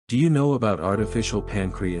Do you know about artificial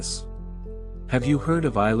pancreas? Have you heard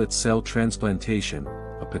of islet cell transplantation,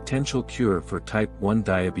 a potential cure for type 1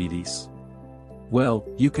 diabetes? Well,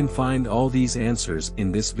 you can find all these answers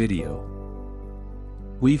in this video.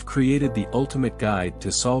 We've created the ultimate guide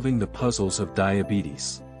to solving the puzzles of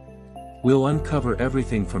diabetes. We'll uncover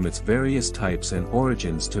everything from its various types and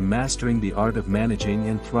origins to mastering the art of managing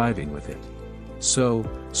and thriving with it. So,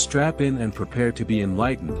 strap in and prepare to be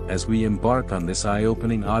enlightened as we embark on this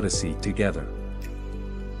eye-opening odyssey together.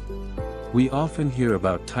 We often hear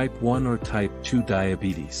about type 1 or type 2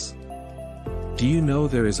 diabetes. Do you know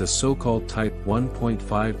there is a so-called type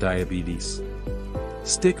 1.5 diabetes?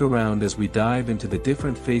 Stick around as we dive into the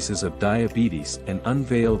different phases of diabetes and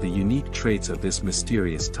unveil the unique traits of this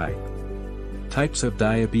mysterious type. Types of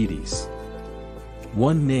diabetes.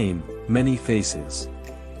 One name, many faces.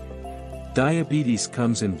 Diabetes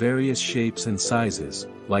comes in various shapes and sizes,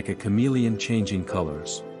 like a chameleon changing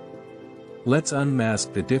colors. Let's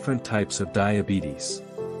unmask the different types of diabetes.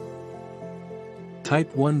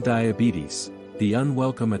 Type 1 diabetes, the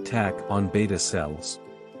unwelcome attack on beta cells.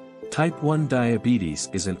 Type 1 diabetes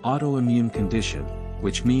is an autoimmune condition,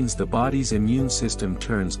 which means the body's immune system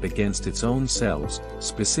turns against its own cells,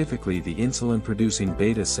 specifically the insulin-producing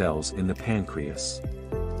beta cells in the pancreas.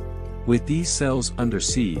 With these cells under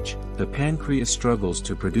siege, the pancreas struggles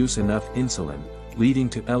to produce enough insulin, leading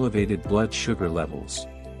to elevated blood sugar levels.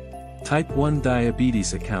 Type 1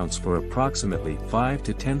 diabetes accounts for approximately 5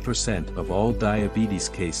 to 10% of all diabetes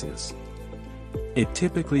cases. It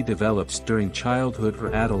typically develops during childhood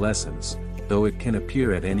or adolescence, though it can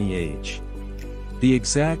appear at any age. The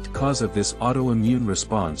exact cause of this autoimmune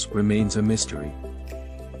response remains a mystery.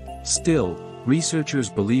 Still, researchers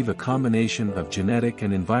believe a combination of genetic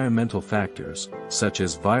and environmental factors, such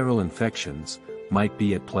as viral infections, might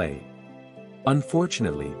be at play.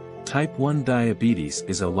 Unfortunately, type 1 diabetes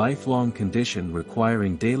is a lifelong condition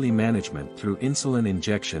requiring daily management through insulin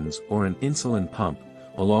injections or an insulin pump,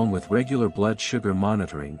 along with regular blood sugar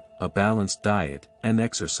monitoring, a balanced diet, and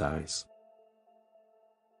exercise.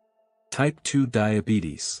 Type 2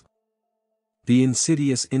 diabetes. The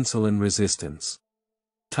insidious insulin resistance.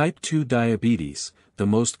 Type 2 diabetes, the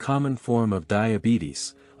most common form of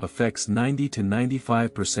diabetes, affects 90 to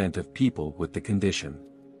 95% of people with the condition.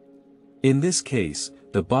 In this case,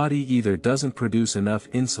 the body either doesn't produce enough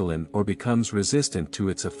insulin or becomes resistant to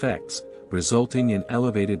its effects, resulting in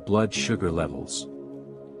elevated blood sugar levels.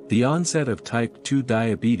 The onset of type 2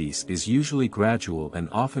 diabetes is usually gradual and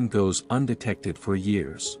often goes undetected for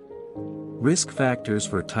years. Risk factors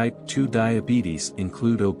for type 2 diabetes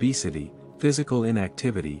include obesity, physical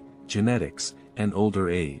inactivity, genetics, and older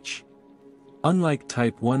age. Unlike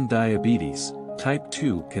type 1 diabetes, type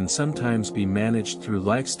 2 can sometimes be managed through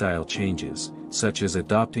lifestyle changes, such as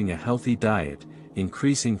adopting a healthy diet,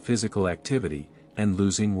 increasing physical activity, and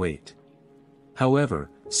losing weight. However,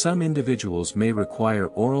 some individuals may require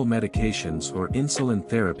oral medications or insulin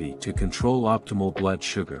therapy to control optimal blood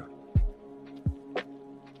sugar.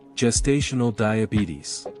 Gestational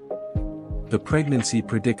diabetes. The pregnancy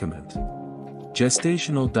predicament.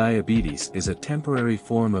 Gestational diabetes is a temporary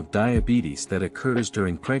form of diabetes that occurs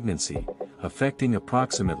during pregnancy, affecting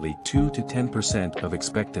approximately 2 to 10% of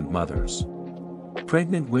expectant mothers.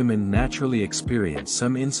 Pregnant women naturally experience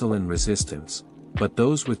some insulin resistance, but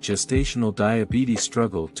those with gestational diabetes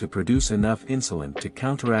struggle to produce enough insulin to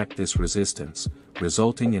counteract this resistance,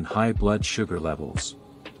 resulting in high blood sugar levels.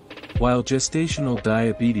 While gestational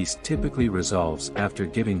diabetes typically resolves after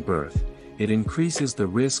giving birth, it increases the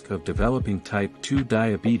risk of developing type 2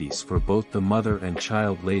 diabetes for both the mother and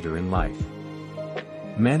child later in life.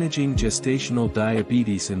 Managing gestational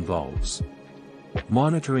diabetes involves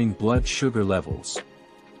monitoring blood sugar levels,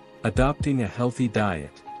 adopting a healthy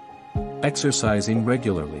diet, exercising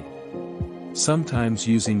regularly, sometimes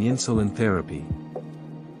using insulin therapy.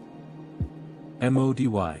 MODY.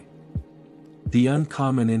 The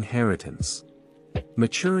uncommon inheritance.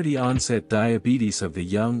 Maturity-onset diabetes of the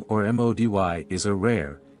young or MODY is a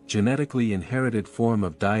rare, genetically inherited form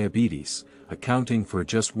of diabetes, accounting for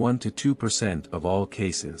just 1 to 2% of all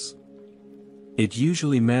cases. It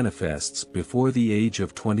usually manifests before the age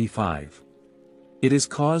of 25. It is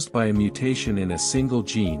caused by a mutation in a single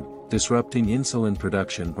gene, disrupting insulin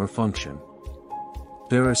production or function.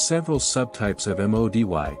 There are several subtypes of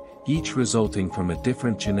MODY, each resulting from a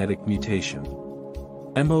different genetic mutation.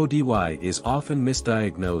 MODY is often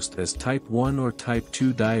misdiagnosed as type 1 or type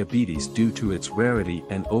 2 diabetes due to its rarity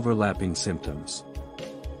and overlapping symptoms.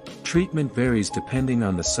 Treatment varies depending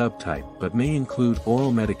on the subtype but may include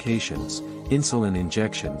oral medications, insulin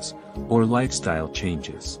injections, or lifestyle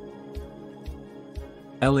changes.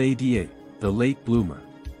 LADA, the late bloomer.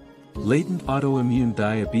 Latent autoimmune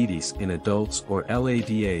diabetes in adults, or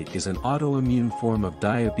LADA, is an autoimmune form of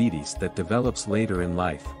diabetes that develops later in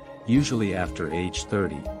life, usually after age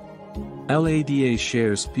 30. LADA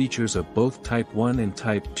shares features of both type 1 and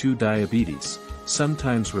type 2 diabetes,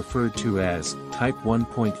 sometimes referred to as type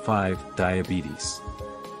 1.5 diabetes.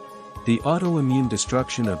 The autoimmune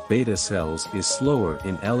destruction of beta cells is slower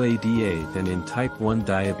in LADA than in type 1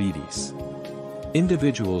 diabetes.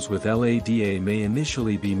 Individuals with LADA may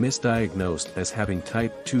initially be misdiagnosed as having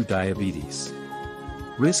type 2 diabetes.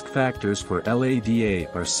 Risk factors for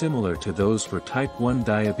LADA are similar to those for type 1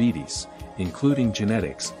 diabetes, including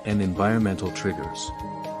genetics and environmental triggers.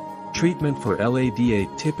 Treatment for LADA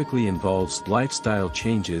typically involves lifestyle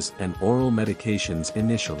changes and oral medications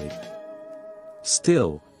initially.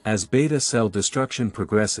 Still, as beta cell destruction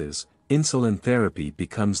progresses, insulin therapy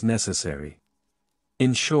becomes necessary.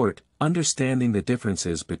 In short, understanding the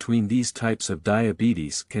differences between these types of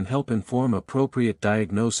diabetes can help inform appropriate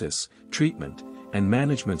diagnosis, treatment, and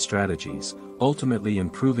management strategies, ultimately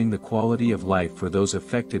improving the quality of life for those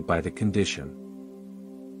affected by the condition.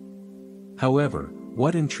 However,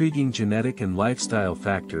 what intriguing genetic and lifestyle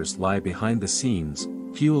factors lie behind the scenes,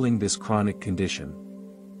 fueling this chronic condition?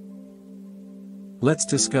 Let's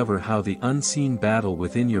discover how the unseen battle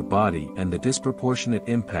within your body and the disproportionate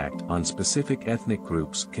impact on specific ethnic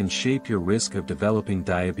groups can shape your risk of developing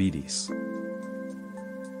diabetes.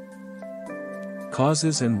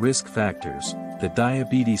 Causes and risk factors, the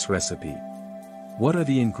diabetes recipe. What are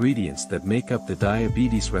the ingredients that make up the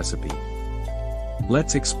diabetes recipe?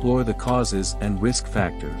 Let's explore the causes and risk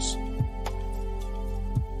factors.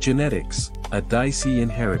 Genetics, a dicey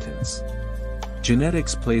inheritance.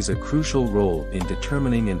 Genetics plays a crucial role in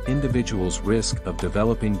determining an individual's risk of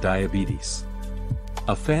developing diabetes.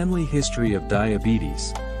 A family history of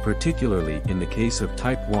diabetes, particularly in the case of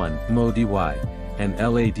type 1 MODY and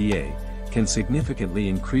LADA, can significantly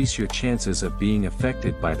increase your chances of being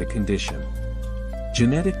affected by the condition.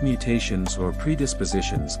 Genetic mutations or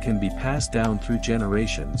predispositions can be passed down through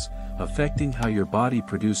generations, affecting how your body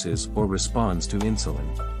produces or responds to insulin.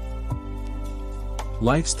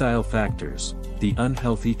 Lifestyle factors, the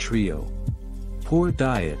unhealthy trio. Poor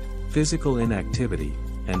diet, physical inactivity,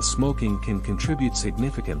 and smoking can contribute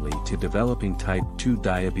significantly to developing type 2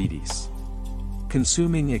 diabetes.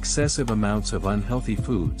 Consuming excessive amounts of unhealthy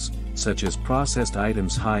foods, such as processed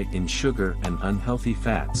items high in sugar and unhealthy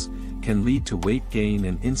fats, can lead to weight gain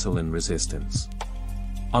and insulin resistance.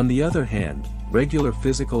 On the other hand, regular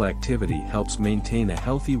physical activity helps maintain a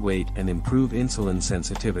healthy weight and improve insulin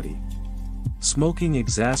sensitivity. Smoking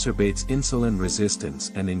exacerbates insulin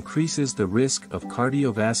resistance and increases the risk of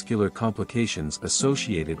cardiovascular complications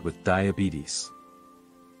associated with diabetes.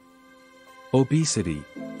 Obesity,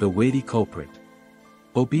 the weighty culprit.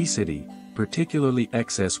 Obesity, particularly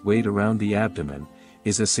excess weight around the abdomen,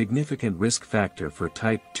 is a significant risk factor for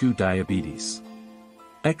type 2 diabetes.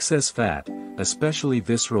 Excess fat, especially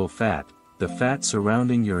visceral fat, the fat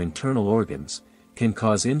surrounding your internal organs, can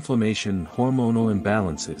cause inflammation and hormonal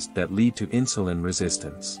imbalances that lead to insulin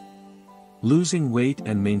resistance. Losing weight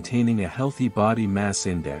and maintaining a healthy body mass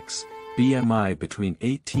index, BMI between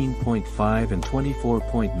 18.5 and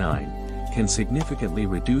 24.9, can significantly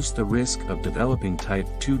reduce the risk of developing type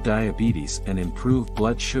 2 diabetes and improve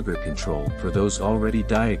blood sugar control for those already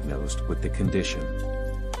diagnosed with the condition.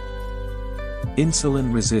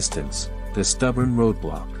 Insulin resistance, the stubborn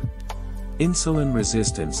roadblock. Insulin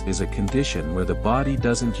resistance is a condition where the body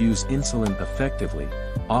doesn't use insulin effectively,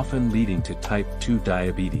 often leading to type 2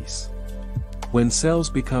 diabetes. When cells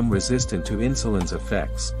become resistant to insulin's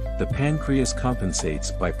effects, the pancreas compensates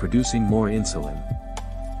by producing more insulin.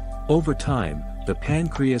 Over time, the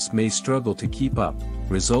pancreas may struggle to keep up,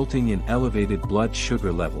 resulting in elevated blood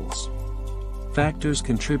sugar levels. Factors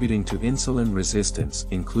contributing to insulin resistance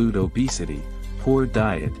include obesity, poor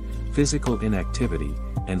diet, physical inactivity,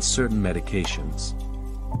 and certain medications.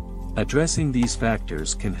 Addressing these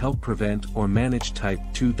factors can help prevent or manage type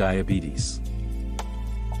 2 diabetes.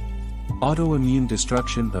 Autoimmune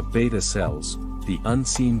destruction of beta cells, the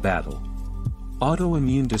unseen battle.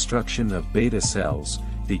 Autoimmune destruction of beta cells,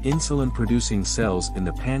 the insulin-producing cells in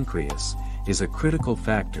the pancreas, is a critical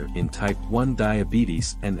factor in type 1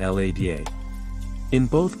 diabetes and LADA. In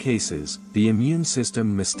both cases, the immune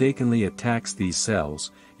system mistakenly attacks these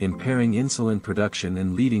cells, impairing insulin production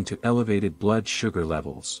and leading to elevated blood sugar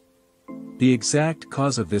levels. The exact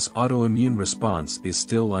cause of this autoimmune response is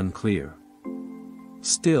still unclear.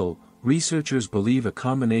 Still, researchers believe a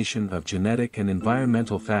combination of genetic and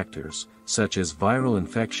environmental factors, such as viral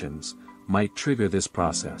infections, might trigger this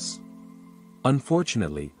process.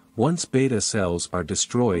 Unfortunately, once beta cells are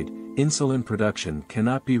destroyed, insulin production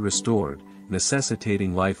cannot be restored,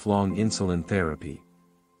 necessitating lifelong insulin therapy.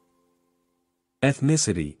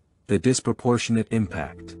 Ethnicity, the disproportionate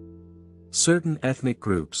impact. Certain ethnic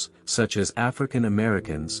groups, such as African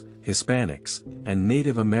Americans, Hispanics, and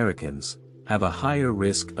Native Americans, have a higher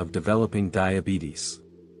risk of developing diabetes.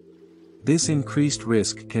 This increased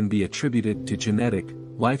risk can be attributed to genetic,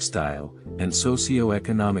 lifestyle, and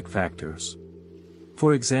socioeconomic factors.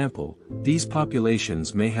 For example, these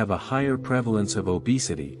populations may have a higher prevalence of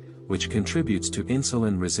obesity, which contributes to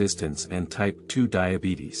insulin resistance and type 2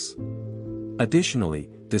 diabetes. Additionally,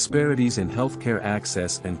 disparities in healthcare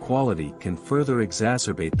access and quality can further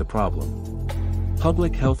exacerbate the problem.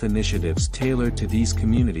 Public health initiatives tailored to these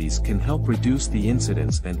communities can help reduce the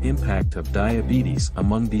incidence and impact of diabetes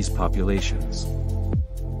among these populations.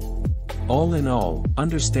 All in all,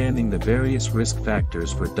 understanding the various risk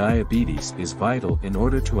factors for diabetes is vital in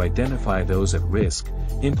order to identify those at risk,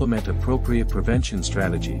 implement appropriate prevention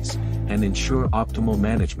strategies, and ensure optimal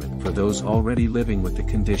management for those already living with the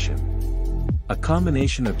condition. A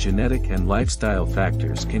combination of genetic and lifestyle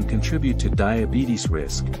factors can contribute to diabetes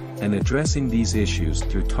risk, and addressing these issues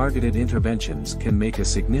through targeted interventions can make a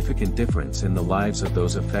significant difference in the lives of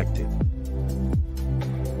those affected.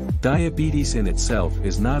 Diabetes in itself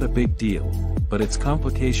is not a big deal, but its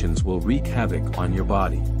complications will wreak havoc on your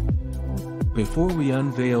body. Before we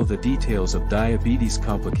unveil the details of diabetes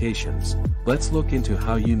complications, let's look into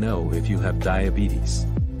how you know if you have diabetes.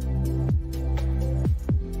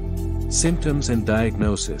 Symptoms and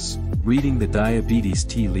diagnosis, reading the diabetes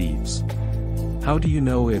tea leaves. How do you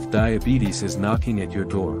know if diabetes is knocking at your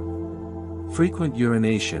door? Frequent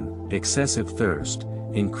urination, excessive thirst,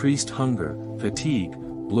 increased hunger, fatigue,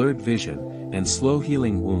 blurred vision, and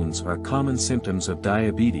slow-healing wounds are common symptoms of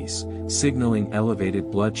diabetes, signaling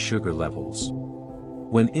elevated blood sugar levels.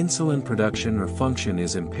 When insulin production or function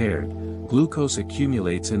is impaired, glucose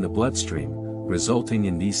accumulates in the bloodstream, resulting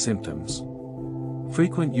in these symptoms.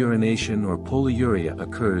 Frequent urination or polyuria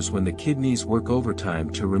occurs when the kidneys work overtime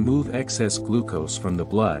to remove excess glucose from the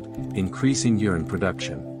blood, increasing urine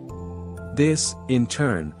production. This, in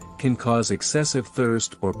turn, can cause excessive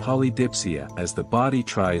thirst or polydipsia as the body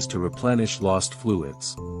tries to replenish lost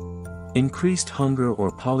fluids. Increased hunger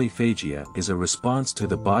or polyphagia is a response to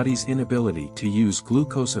the body's inability to use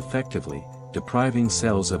glucose effectively, depriving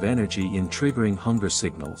cells of energy in triggering hunger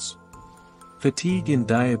signals. Fatigue in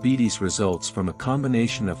diabetes results from a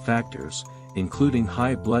combination of factors, including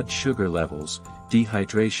high blood sugar levels,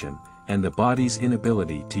 dehydration, and the body's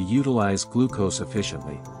inability to utilize glucose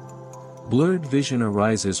efficiently. Blurred vision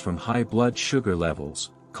arises from high blood sugar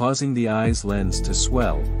levels, causing the eye's lens to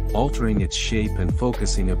swell, altering its shape and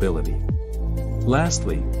focusing ability.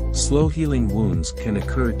 Lastly, slow-healing wounds can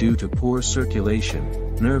occur due to poor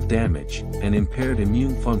circulation, nerve damage, and impaired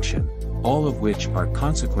immune function, all of which are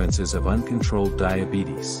consequences of uncontrolled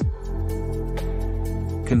diabetes.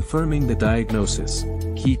 Confirming the diagnosis,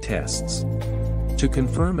 key tests. To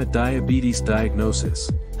confirm a diabetes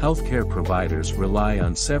diagnosis, healthcare providers rely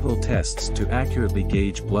on several tests to accurately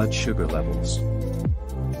gauge blood sugar levels.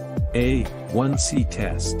 A1C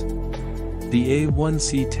test. The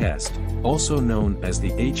A1C test, also known as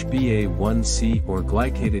the HbA1c or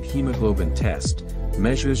glycated hemoglobin test,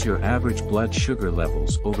 measures your average blood sugar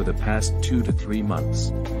levels over the past 2 to 3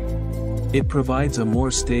 months. It provides a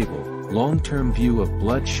more stable, long-term view of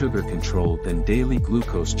blood sugar control than daily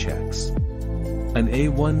glucose checks. An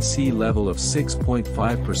A1C level of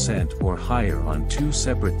 6.5% or higher on 2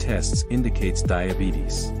 separate tests indicates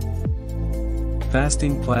diabetes.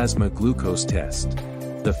 Fasting plasma glucose test.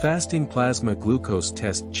 The fasting plasma glucose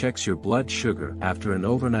test checks your blood sugar after an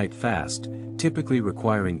overnight fast, typically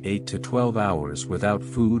requiring 8 to 12 hours without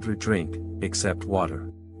food or drink, except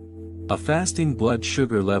water. A fasting blood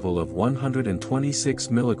sugar level of 126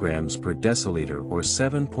 mg per deciliter or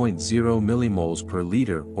 7.0 millimoles per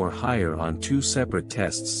liter or higher on 2 separate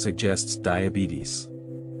tests suggests diabetes.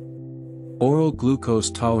 Oral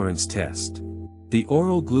glucose tolerance test. The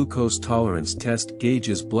oral glucose tolerance test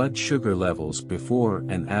gauges blood sugar levels before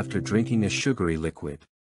and after drinking a sugary liquid.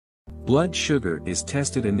 Blood sugar is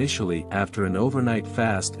tested initially after an overnight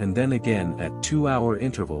fast and then again at 2-hour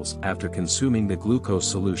intervals after consuming the glucose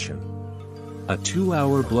solution. A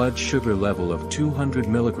 2-hour blood sugar level of 200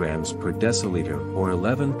 mg per deciliter or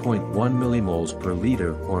 11.1 millimoles per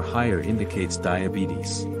liter or higher indicates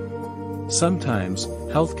diabetes. Sometimes,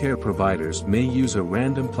 healthcare providers may use a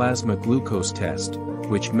random plasma glucose test,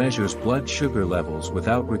 which measures blood sugar levels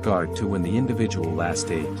without regard to when the individual last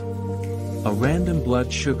ate. A random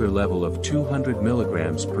blood sugar level of 200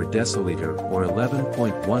 mg per deciliter or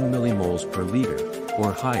 11.1 millimoles per liter,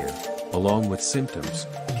 or higher, along with symptoms,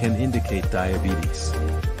 can indicate diabetes.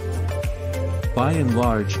 By and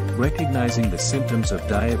large, recognizing the symptoms of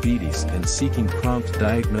diabetes and seeking prompt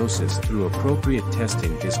diagnosis through appropriate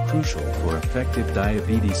testing is crucial for effective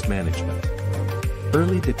diabetes management.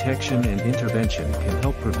 Early detection and intervention can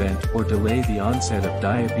help prevent or delay the onset of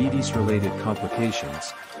diabetes-related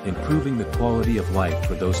complications, improving the quality of life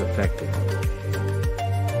for those affected.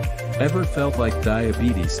 Ever felt like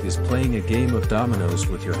diabetes is playing a game of dominoes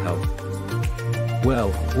with your health?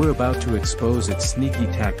 Well, we're about to expose its sneaky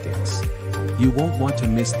tactics. You won't want to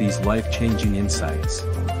miss these life-changing insights.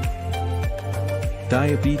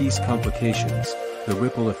 Diabetes complications, the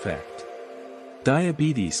ripple effect.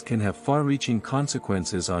 Diabetes can have far-reaching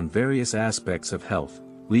consequences on various aspects of health,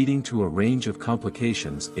 leading to a range of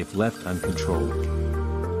complications if left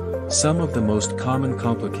uncontrolled. Some of the most common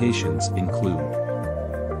complications include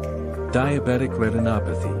diabetic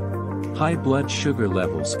retinopathy. High blood sugar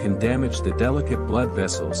levels can damage the delicate blood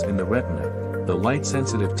vessels in the retina, the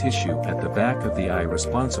light-sensitive tissue at the back of the eye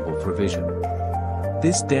responsible for vision.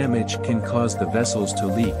 This damage can cause the vessels to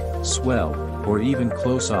leak, swell, or even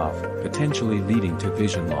close off, potentially leading to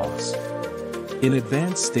vision loss. In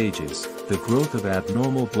advanced stages, the growth of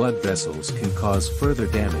abnormal blood vessels can cause further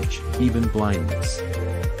damage, even blindness.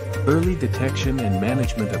 Early detection and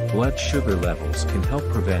management of blood sugar levels can help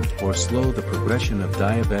prevent or slow the progression of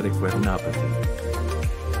diabetic retinopathy.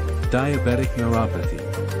 Diabetic neuropathy.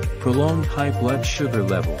 Prolonged high blood sugar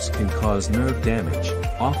levels can cause nerve damage,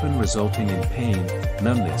 often resulting in pain,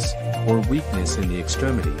 numbness, or weakness in the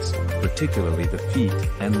extremities, particularly the feet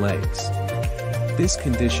and legs. This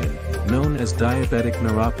condition, known as diabetic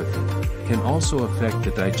neuropathy, can also affect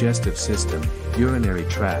the digestive system, urinary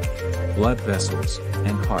tract, blood vessels,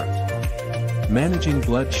 and heart. Managing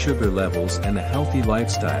blood sugar levels and a healthy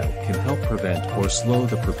lifestyle can help prevent or slow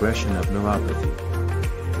the progression of neuropathy.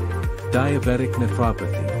 Diabetic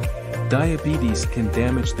nephropathy. Diabetes can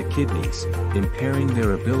damage the kidneys, impairing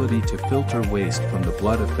their ability to filter waste from the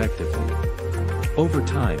blood effectively. Over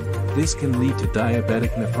time, this can lead to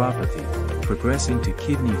diabetic nephropathy, progressing to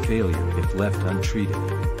kidney failure if left untreated.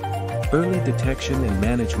 Early detection and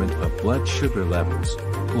management of blood sugar levels,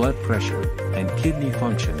 blood pressure, and kidney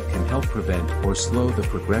function can help prevent or slow the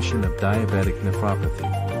progression of diabetic nephropathy.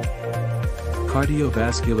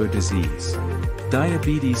 Cardiovascular disease.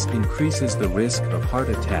 Diabetes increases the risk of heart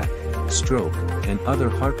attack, stroke, and other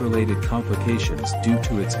heart-related complications due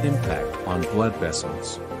to its impact on blood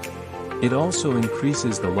vessels. It also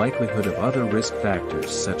increases the likelihood of other risk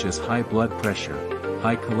factors such as high blood pressure,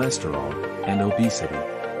 high cholesterol, and obesity.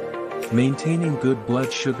 Maintaining good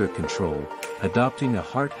blood sugar control, adopting a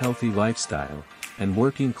heart-healthy lifestyle, and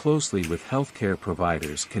working closely with healthcare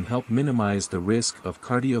providers can help minimize the risk of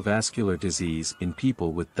cardiovascular disease in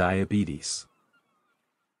people with diabetes.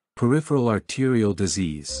 Peripheral arterial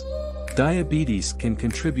disease. Diabetes can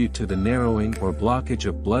contribute to the narrowing or blockage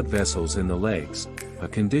of blood vessels in the legs, a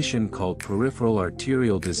condition called peripheral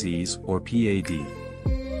arterial disease or PAD.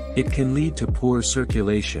 It can lead to poor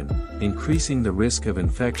circulation, increasing the risk of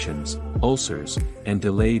infections, ulcers, and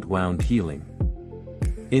delayed wound healing.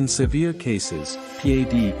 In severe cases,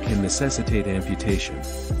 PAD can necessitate amputation.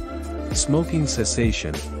 Smoking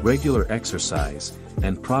cessation, regular exercise,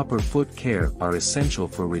 and proper foot care are essential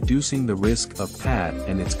for reducing the risk of PAD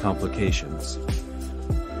and its complications.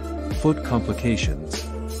 Foot complications.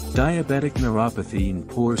 Diabetic neuropathy and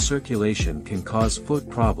poor circulation can cause foot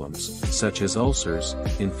problems, such as ulcers,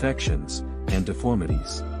 infections, and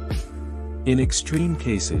deformities. In extreme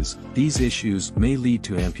cases, these issues may lead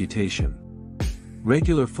to amputation.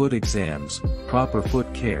 Regular foot exams, proper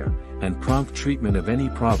foot care, and prompt treatment of any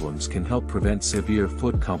problems can help prevent severe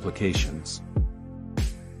foot complications.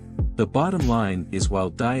 The bottom line is while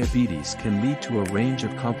diabetes can lead to a range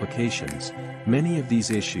of complications, many of these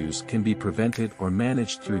issues can be prevented or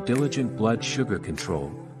managed through diligent blood sugar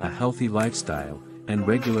control, a healthy lifestyle, and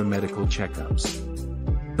regular medical checkups.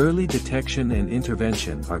 Early detection and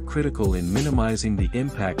intervention are critical in minimizing the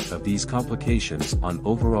impact of these complications on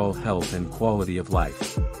overall health and quality of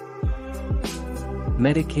life.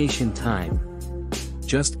 Medication time.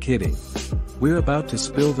 Just kidding. We're about to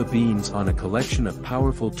spill the beans on a collection of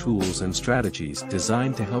powerful tools and strategies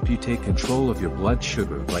designed to help you take control of your blood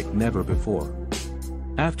sugar like never before.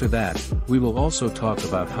 After that, we will also talk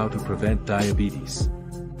about how to prevent diabetes.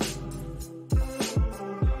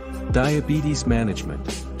 Diabetes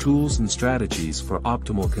management, tools and strategies for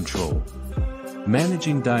optimal control.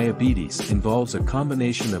 Managing diabetes involves a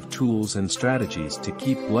combination of tools and strategies to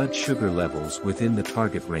keep blood sugar levels within the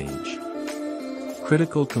target range.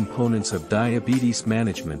 Critical components of diabetes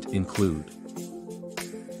management include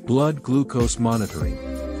blood glucose monitoring.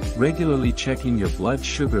 Regularly checking your blood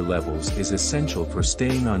sugar levels is essential for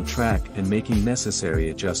staying on track and making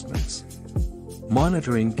necessary adjustments.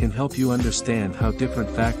 Monitoring can help you understand how different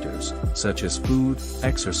factors, such as food,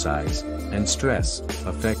 exercise, and stress,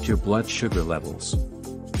 affect your blood sugar levels.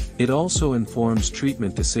 It also informs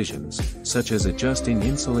treatment decisions, such as adjusting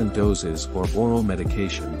insulin doses or oral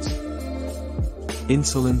medications.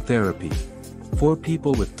 Insulin therapy. For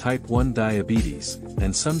people with type 1 diabetes,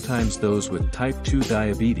 and sometimes those with type 2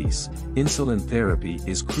 diabetes, insulin therapy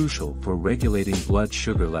is crucial for regulating blood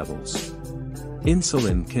sugar levels.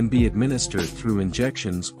 Insulin can be administered through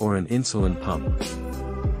injections or an insulin pump.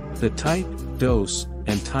 The type, dose,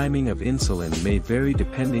 and timing of insulin may vary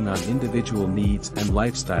depending on individual needs and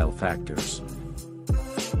lifestyle factors.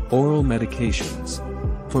 Oral medications.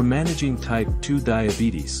 For managing type 2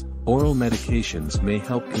 diabetes, oral medications may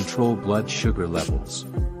help control blood sugar levels.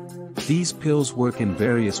 These pills work in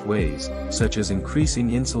various ways, such as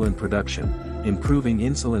increasing insulin production, improving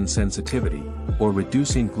insulin sensitivity, or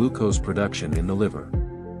reducing glucose production in the liver.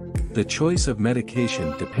 The choice of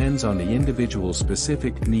medication depends on the individual's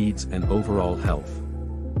specific needs and overall health.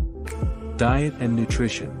 Diet and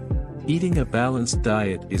nutrition. Eating a balanced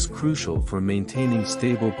diet is crucial for maintaining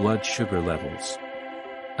stable blood sugar levels.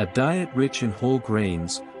 A diet rich in whole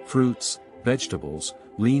grains, fruits, vegetables,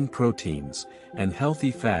 lean proteins, and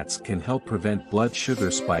healthy fats can help prevent blood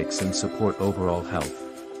sugar spikes and support overall health.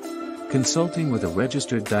 Consulting with a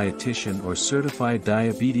registered dietitian or certified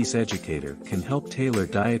diabetes educator can help tailor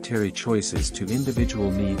dietary choices to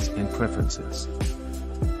individual needs and preferences.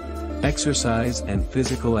 Exercise and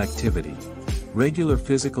physical activity. Regular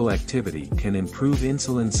physical activity can improve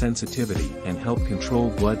insulin sensitivity and help control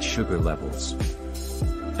blood sugar levels.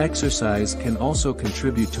 Exercise can also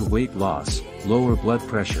contribute to weight loss, lower blood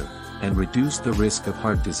pressure, and reduce the risk of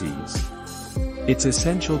heart disease. It's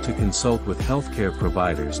essential to consult with healthcare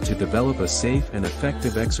providers to develop a safe and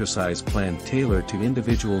effective exercise plan tailored to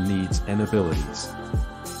individual needs and abilities.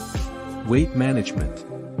 Weight management.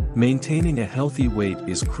 Maintaining a healthy weight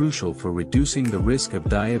is crucial for reducing the risk of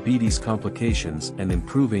diabetes complications and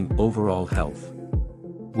improving overall health.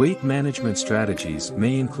 Weight management strategies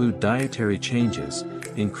may include dietary changes,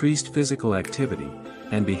 increased physical activity,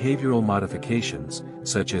 and behavioral modifications,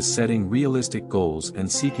 such as setting realistic goals and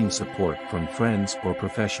seeking support from friends or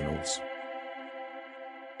professionals.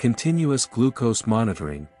 Continuous glucose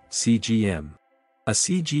monitoring, CGM. A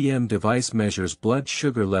CGM device measures blood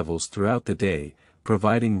sugar levels throughout the day,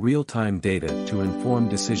 providing real-time data to inform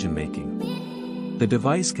decision-making. The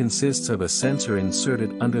device consists of a sensor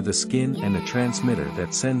inserted under the skin and a transmitter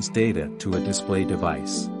that sends data to a display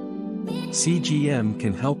device. CGM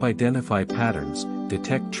can help identify patterns,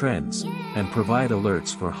 detect trends, and provide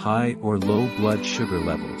alerts for high or low blood sugar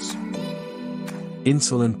levels.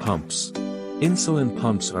 Insulin pumps. Insulin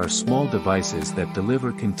pumps are small devices that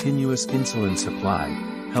deliver continuous insulin supply,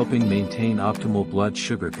 helping maintain optimal blood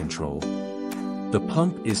sugar control. The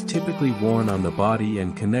pump is typically worn on the body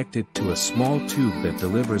and connected to a small tube that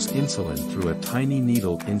delivers insulin through a tiny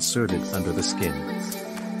needle inserted under the skin.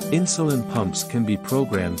 Insulin pumps can be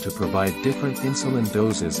programmed to provide different insulin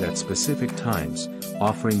doses at specific times,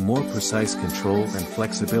 offering more precise control and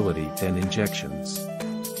flexibility than injections.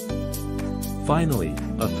 Finally,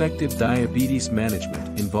 effective diabetes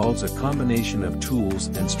management involves a combination of tools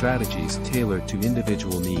and strategies tailored to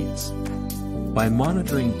individual needs. By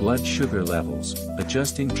monitoring blood sugar levels,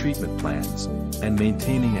 adjusting treatment plans, and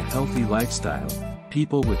maintaining a healthy lifestyle,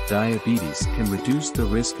 people with diabetes can reduce the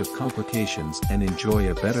risk of complications and enjoy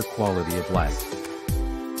a better quality of life.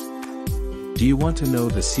 Do you want to know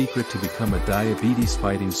the secret to become a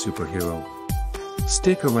diabetes-fighting superhero?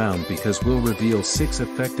 Stick around because we'll reveal 6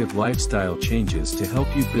 effective lifestyle changes to help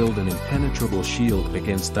you build an impenetrable shield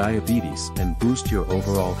against diabetes and boost your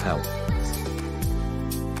overall health.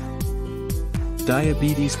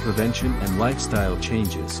 Diabetes prevention and lifestyle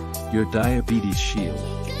changes, your diabetes shield.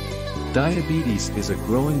 Diabetes is a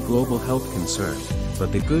growing global health concern,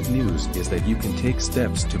 but the good news is that you can take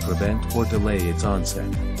steps to prevent or delay its onset.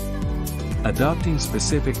 Adopting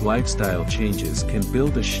specific lifestyle changes can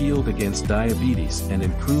build a shield against diabetes and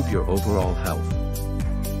improve your overall health.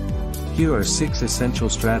 Here are 6 essential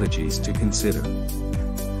strategies to consider.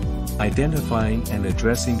 Identifying and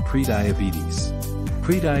addressing prediabetes.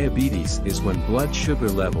 Prediabetes is when blood sugar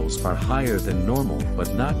levels are higher than normal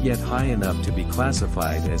but not yet high enough to be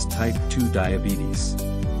classified as type 2 diabetes.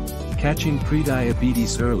 Catching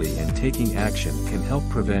prediabetes early and taking action can help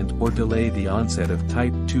prevent or delay the onset of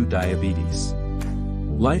type 2 diabetes.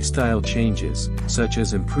 Lifestyle changes, such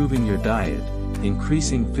as improving your diet,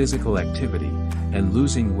 increasing physical activity, and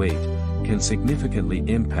losing weight, can significantly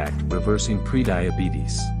impact reversing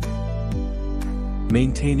prediabetes.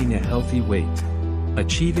 Maintaining a healthy weight.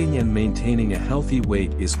 Achieving and maintaining a healthy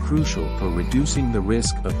weight is crucial for reducing the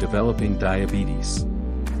risk of developing diabetes.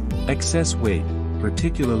 Excess weight,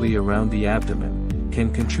 particularly around the abdomen, can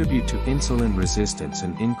contribute to insulin resistance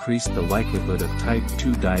and increase the likelihood of type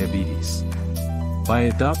 2 diabetes. By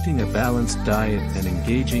adopting a balanced diet and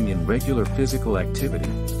engaging in regular physical activity,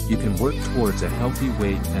 you can work towards a healthy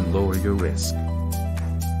weight and lower your risk.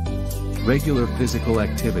 Regular physical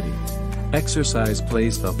activity. Exercise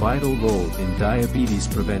plays a vital role in diabetes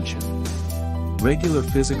prevention. Regular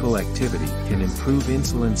physical activity can improve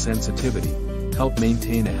insulin sensitivity, help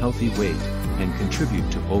maintain a healthy weight, and contribute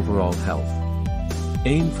to overall health.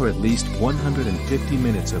 Aim for at least 150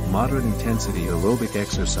 minutes of moderate intensity aerobic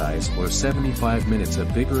exercise or 75 minutes of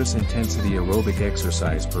vigorous intensity aerobic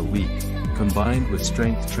exercise per week, combined with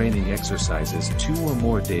strength training exercises 2 or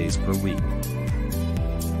more days per week.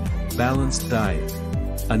 Balanced diet.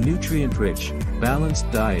 A nutrient-rich, balanced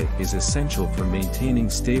diet is essential for maintaining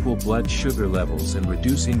stable blood sugar levels and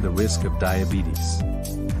reducing the risk of diabetes.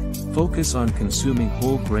 Focus on consuming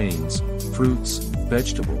whole grains, fruits,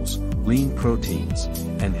 vegetables, lean proteins,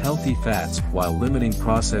 and healthy fats while limiting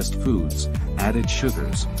processed foods, added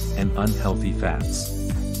sugars, and unhealthy fats.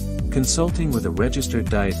 Consulting with a registered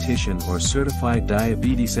dietitian or certified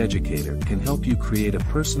diabetes educator can help you create a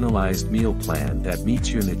personalized meal plan that meets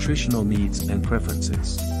your nutritional needs and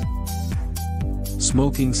preferences.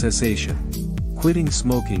 Smoking cessation. Quitting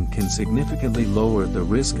smoking can significantly lower the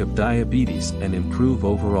risk of diabetes and improve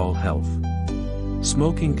overall health.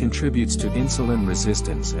 Smoking contributes to insulin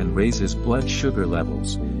resistance and raises blood sugar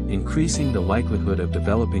levels, increasing the likelihood of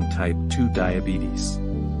developing type 2 diabetes.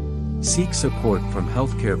 Seek support from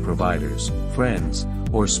healthcare providers, friends,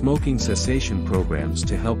 or smoking cessation programs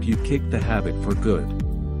to help you kick the habit for good.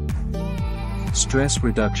 Stress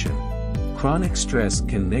reduction. Chronic stress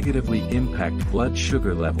can negatively impact blood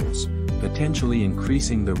sugar levels, potentially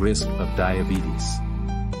increasing the risk of diabetes.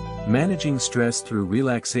 Managing stress through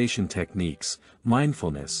relaxation techniques,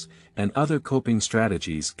 mindfulness, and other coping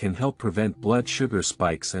strategies can help prevent blood sugar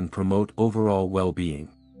spikes and promote overall well-being.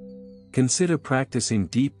 Consider practicing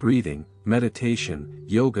deep breathing, meditation,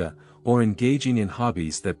 yoga, or engaging in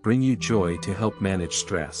hobbies that bring you joy to help manage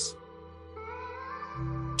stress.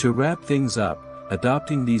 To wrap things up,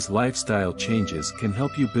 adopting these lifestyle changes can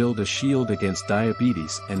help you build a shield against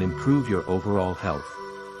diabetes and improve your overall health.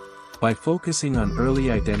 By focusing on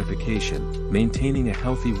early identification, maintaining a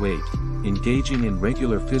healthy weight, engaging in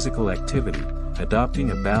regular physical activity,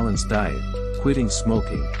 adopting a balanced diet, quitting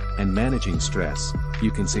smoking, and managing stress,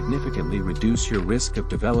 you can significantly reduce your risk of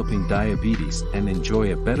developing diabetes and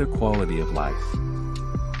enjoy a better quality of life.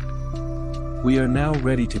 We are now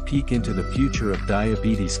ready to peek into the future of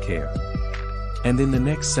diabetes care. And in the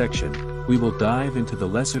next section, we will dive into the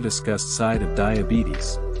lesser discussed side of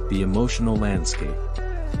diabetes, the emotional landscape.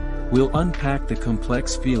 We'll unpack the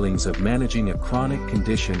complex feelings of managing a chronic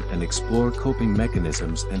condition and explore coping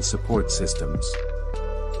mechanisms and support systems.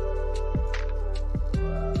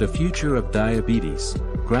 The future of diabetes,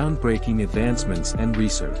 groundbreaking advancements and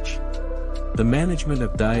research. The management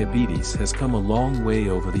of diabetes has come a long way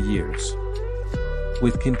over the years.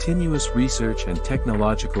 With continuous research and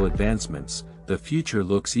technological advancements, the future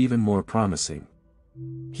looks even more promising.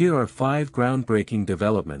 Here are 5 groundbreaking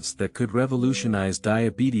developments that could revolutionize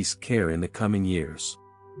diabetes care in the coming years.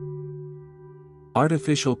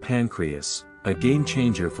 Artificial pancreas, a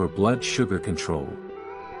game-changer for blood sugar control.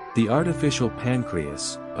 The artificial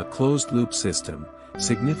pancreas, a closed-loop system,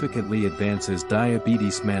 significantly advances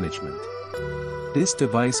diabetes management. This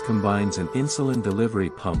device combines an insulin delivery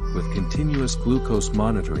pump with continuous glucose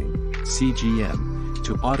monitoring, CGM,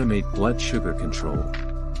 to automate blood sugar control.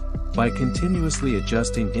 By continuously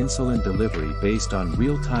adjusting insulin delivery based on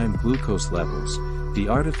real-time glucose levels, the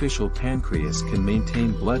artificial pancreas can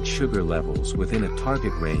maintain blood sugar levels within a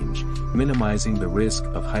target range, minimizing the risk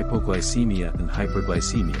of hypoglycemia and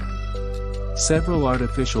hyperglycemia. Several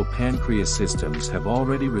artificial pancreas systems have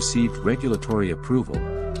already received regulatory approval,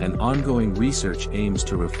 and ongoing research aims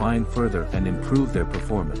to refine further and improve their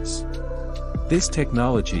performance. This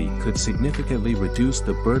technology could significantly reduce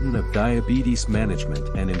the burden of diabetes management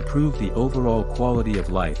and improve the overall quality of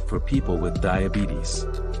life for people with diabetes.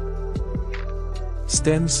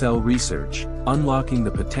 Stem cell research, unlocking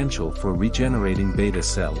the potential for regenerating beta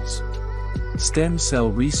cells. Stem cell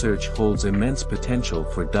research holds immense potential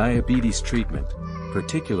for diabetes treatment,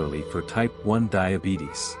 particularly for type 1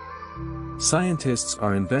 diabetes. Scientists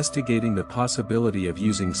are investigating the possibility of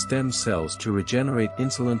using stem cells to regenerate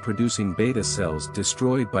insulin-producing beta cells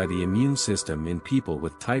destroyed by the immune system in people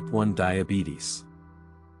with type 1 diabetes.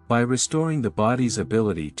 By restoring the body's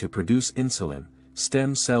ability to produce insulin,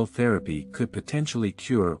 stem cell therapy could potentially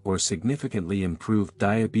cure or significantly improve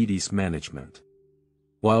diabetes management.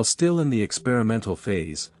 While still in the experimental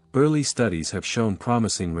phase, early studies have shown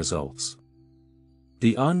promising results.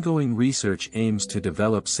 The ongoing research aims to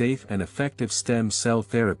develop safe and effective stem cell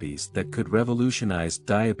therapies that could revolutionize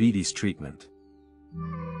diabetes treatment.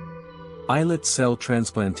 Islet cell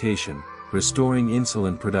transplantation, restoring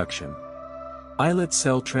insulin production. Islet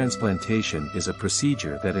cell transplantation is a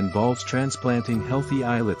procedure that involves transplanting healthy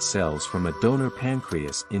islet cells from a donor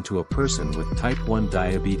pancreas into a person with type 1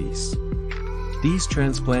 diabetes. These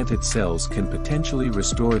transplanted cells can potentially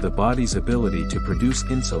restore the body's ability to produce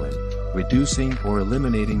insulin, reducing or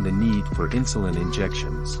eliminating the need for insulin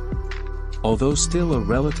injections. Although still a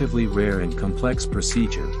relatively rare and complex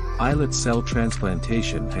procedure, islet cell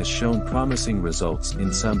transplantation has shown promising results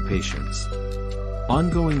in some patients.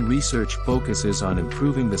 Ongoing research focuses on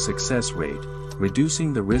improving the success rate,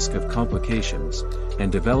 reducing the risk of complications,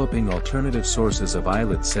 and developing alternative sources of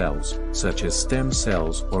islet cells, such as stem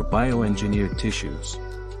cells or bioengineered tissues.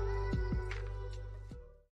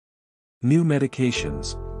 New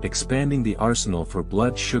medications, expanding the arsenal for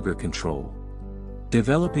blood sugar control.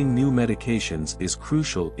 Developing new medications is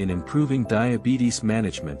crucial in improving diabetes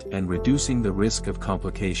management and reducing the risk of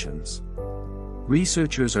complications.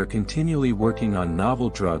 Researchers are continually working on novel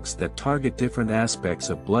drugs that target different aspects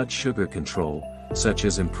of blood sugar control, such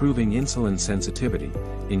as improving insulin sensitivity,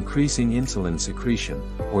 increasing insulin secretion,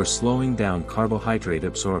 or slowing down carbohydrate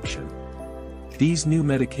absorption. These new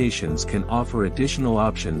medications can offer additional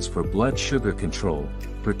options for blood sugar control,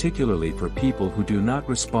 particularly for people who do not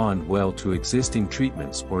respond well to existing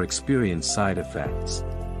treatments or experience side effects.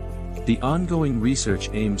 The ongoing research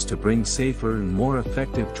aims to bring safer and more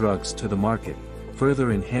effective drugs to the market,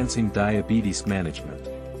 further enhancing diabetes management.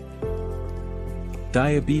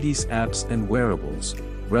 Diabetes apps and wearables,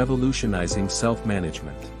 revolutionizing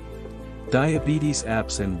self-management. Diabetes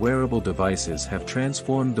apps and wearable devices have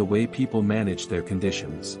transformed the way people manage their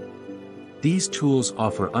conditions. These tools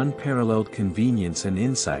offer unparalleled convenience and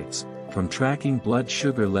insights, from tracking blood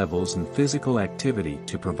sugar levels and physical activity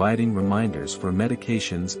to providing reminders for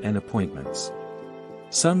medications and appointments.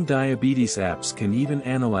 Some diabetes apps can even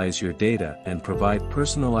analyze your data and provide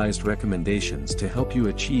personalized recommendations to help you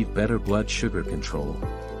achieve better blood sugar control.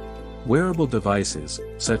 Wearable devices,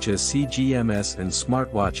 such as CGMs and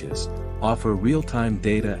smartwatches, offer real-time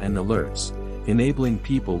data and alerts, enabling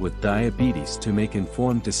people with diabetes to make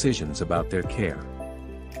informed decisions about their care.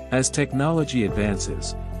 As technology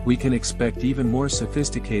advances, we can expect even more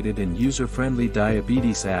sophisticated and user-friendly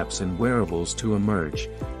diabetes apps and wearables to emerge,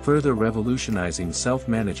 further revolutionizing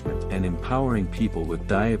self-management and empowering people with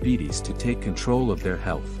diabetes to take control of their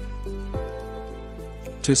health.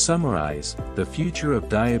 To summarize, the future of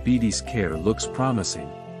diabetes care looks promising,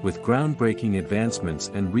 with groundbreaking advancements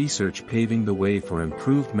and research paving the way for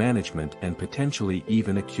improved management and potentially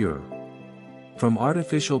even a cure. From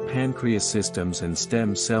artificial pancreas systems and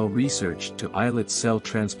stem cell research to islet cell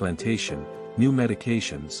transplantation, new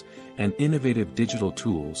medications, and innovative digital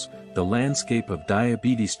tools, the landscape of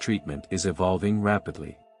diabetes treatment is evolving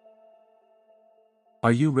rapidly.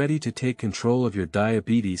 Are you ready to take control of your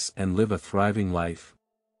diabetes and live a thriving life?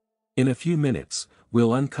 In a few minutes,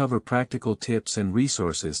 we'll uncover practical tips and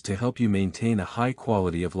resources to help you maintain a high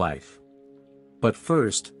quality of life. But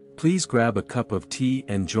first, please grab a cup of tea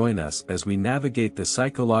and join us as we navigate the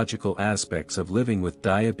psychological aspects of living with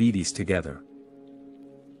diabetes together.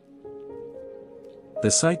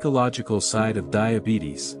 The psychological side of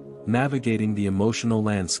diabetes, navigating the emotional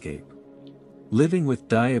landscape. Living with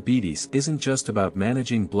diabetes isn't just about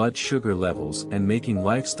managing blood sugar levels and making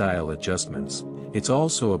lifestyle adjustments, it's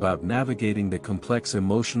also about navigating the complex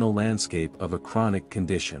emotional landscape of a chronic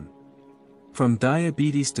condition. From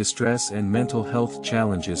diabetes distress and mental health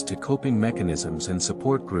challenges to coping mechanisms and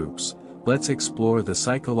support groups, let's explore the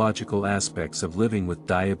psychological aspects of living with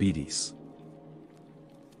diabetes.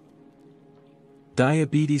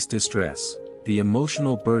 Diabetes distress, the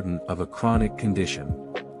emotional burden of a chronic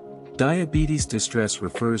condition. Diabetes distress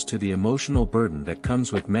refers to the emotional burden that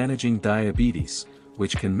comes with managing diabetes,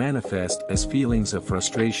 which can manifest as feelings of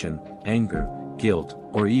frustration, anger, guilt,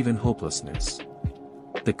 or even hopelessness.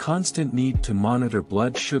 The constant need to monitor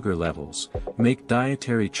blood sugar levels, make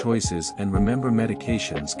dietary choices and remember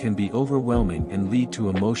medications can be overwhelming and lead to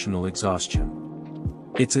emotional exhaustion.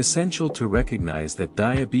 It's essential to recognize that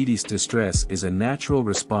diabetes distress is a natural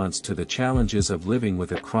response to the challenges of living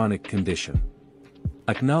with a chronic condition.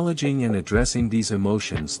 Acknowledging and addressing these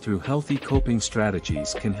emotions through healthy coping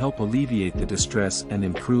strategies can help alleviate the distress and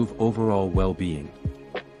improve overall well-being.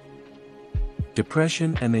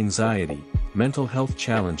 Depression and anxiety, mental health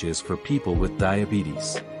challenges for people with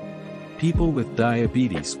diabetes. People with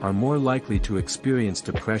diabetes are more likely to experience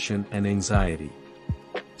depression and anxiety.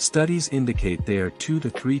 Studies indicate they are 2 to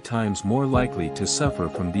 3 times more likely to suffer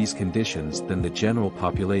from these conditions than the general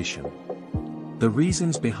population. The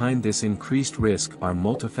reasons behind this increased risk are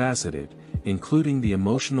multifaceted, including the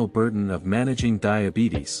emotional burden of managing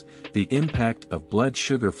diabetes, the impact of blood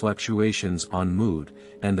sugar fluctuations on mood,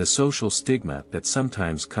 and the social stigma that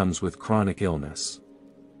sometimes comes with chronic illness.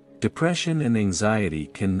 Depression and anxiety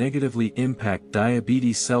can negatively impact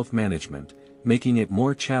diabetes self-management, making it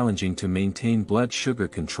more challenging to maintain blood sugar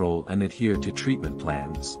control and adhere to treatment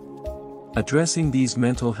plans. Addressing these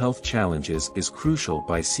mental health challenges is crucial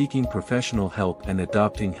by seeking professional help and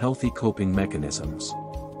adopting healthy coping mechanisms.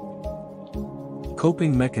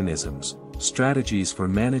 Coping mechanisms, strategies for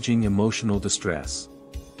managing emotional distress.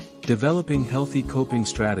 Developing healthy coping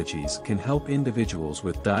strategies can help individuals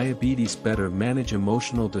with diabetes better manage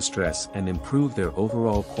emotional distress and improve their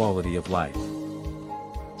overall quality of life.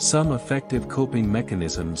 Some effective coping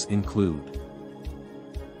mechanisms include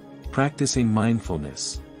practicing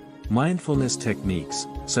mindfulness. Mindfulness techniques,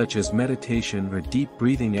 such as meditation or deep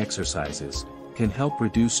breathing exercises, can help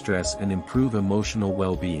reduce stress and improve emotional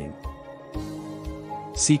well-being.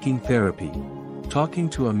 Seeking therapy. Talking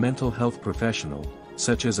to a mental health professional,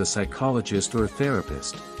 such as a psychologist or a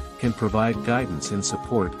therapist, can provide guidance and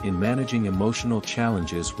support in managing emotional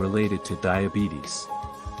challenges related to diabetes.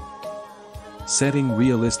 Setting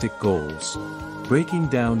realistic goals. Breaking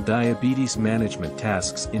down diabetes management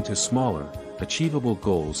tasks into smaller, achievable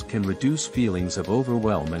goals can reduce feelings of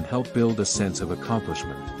overwhelm and help build a sense of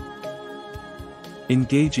accomplishment.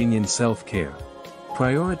 Engaging in self-care.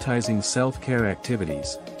 Prioritizing self-care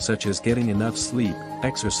activities, such as getting enough sleep,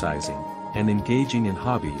 exercising, and engaging in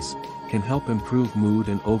hobbies, can help improve mood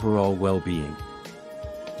and overall well-being.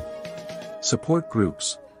 Support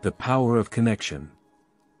groups, the power of connection.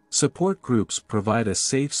 Support groups provide a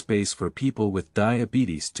safe space for people with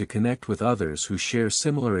diabetes to connect with others who share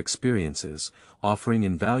similar experiences, offering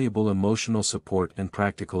invaluable emotional support and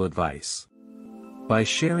practical advice. By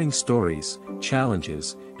sharing stories,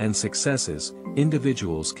 challenges, and successes,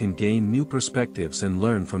 individuals can gain new perspectives and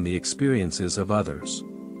learn from the experiences of others.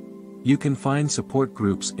 You can find support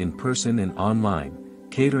groups in person and online,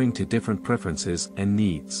 catering to different preferences and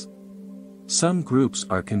needs. Some groups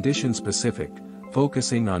are condition-specific,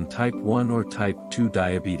 focusing on type 1 or type 2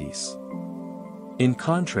 diabetes. In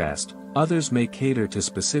contrast, others may cater to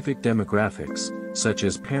specific demographics, such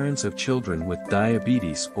as parents of children with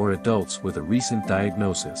diabetes or adults with a recent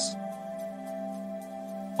diagnosis.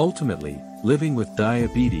 Ultimately, living with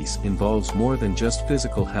diabetes involves more than just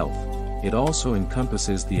physical health. It also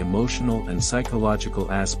encompasses the emotional and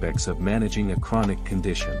psychological aspects of managing a chronic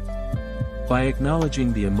condition. By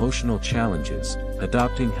acknowledging the emotional challenges,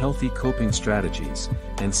 adopting healthy coping strategies,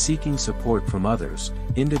 and seeking support from others,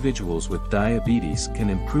 individuals with diabetes can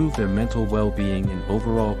improve their mental well-being and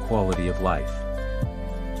overall quality of life.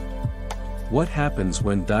 What happens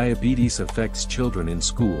when diabetes affects children in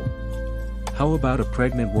school? How about a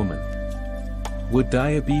pregnant woman? Would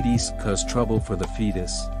diabetes cause trouble for the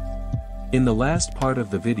fetus? In the last part of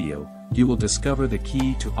the video, you will discover the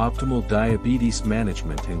key to optimal diabetes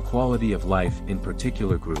management and quality of life in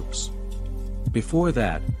particular groups. Before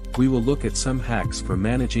that, we will look at some hacks for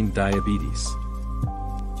managing diabetes.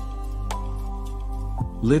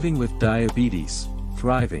 Living with diabetes,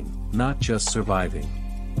 thriving, not just surviving.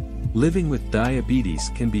 Living with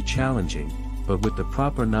diabetes can be challenging, but with the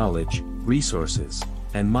proper knowledge, resources,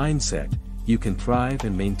 and mindset, you can thrive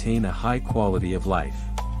and maintain a high quality of life.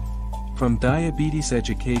 From diabetes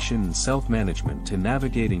education and self-management to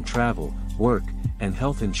navigating travel, work, and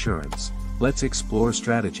health insurance, let's explore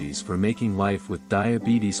strategies for making life with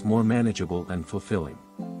diabetes more manageable and fulfilling.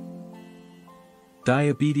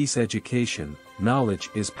 Diabetes education,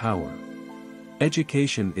 knowledge is power.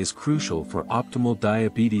 Education is crucial for optimal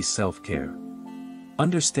diabetes self-care.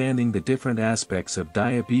 Understanding the different aspects of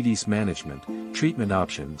diabetes management, treatment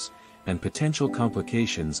options, and potential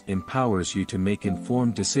complications empowers you to make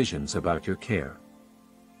informed decisions about your care.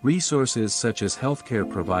 Resources such as healthcare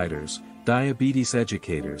providers, diabetes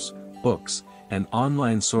educators, books, and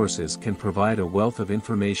online sources can provide a wealth of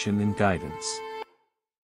information and guidance.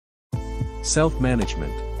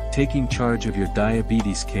 Self-management, taking charge of your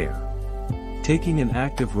diabetes care. Taking an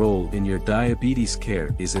active role in your diabetes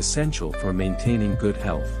care is essential for maintaining good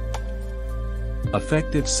health.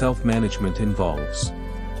 Effective self-management involves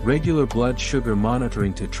regular blood sugar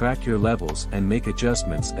monitoring to track your levels and make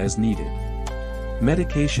adjustments as needed.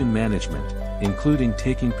 Medication management, including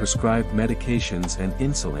taking prescribed medications and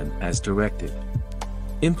insulin as directed.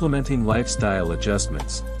 Implementing lifestyle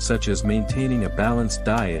adjustments, such as maintaining a balanced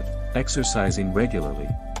diet, exercising regularly,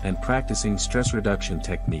 and practicing stress reduction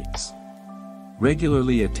techniques.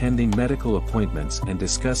 Regularly attending medical appointments and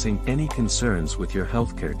discussing any concerns with your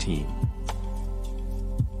healthcare team.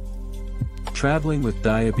 Traveling with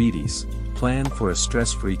diabetes, plan for a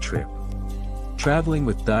stress-free trip. Traveling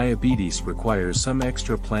with diabetes requires some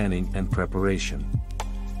extra planning and preparation.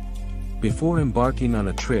 Before embarking on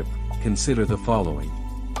a trip, consider the following.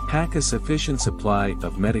 Pack a sufficient supply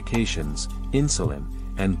of medications, insulin,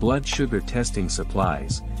 and blood sugar testing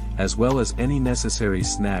supplies, as well as any necessary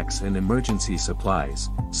snacks and emergency supplies,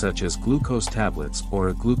 such as glucose tablets or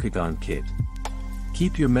a glucagon kit.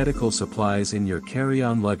 Keep your medical supplies in your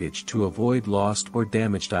carry-on luggage to avoid lost or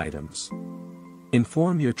damaged items.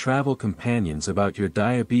 Inform your travel companions about your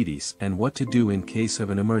diabetes and what to do in case of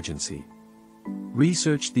an emergency.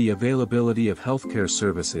 Research the availability of healthcare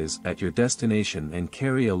services at your destination and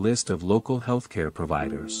carry a list of local healthcare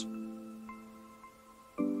providers.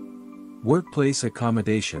 Workplace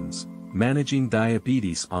accommodations, managing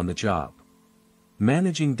diabetes on the job.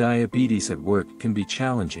 Managing diabetes at work can be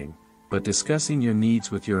challenging, but discussing your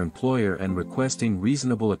needs with your employer and requesting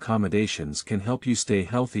reasonable accommodations can help you stay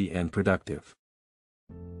healthy and productive.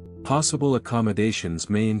 Possible accommodations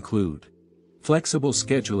may include flexible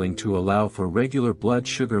scheduling to allow for regular blood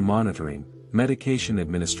sugar monitoring, medication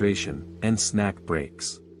administration, and snack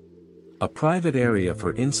breaks. A private area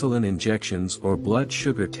for insulin injections or blood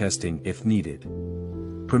sugar testing if needed.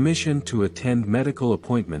 Permission to attend medical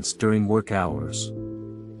appointments during work hours.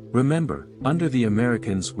 Remember, under the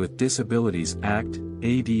Americans with Disabilities Act,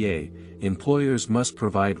 ADA, employers must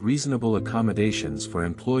provide reasonable accommodations for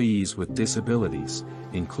employees with disabilities,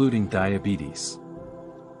 including diabetes.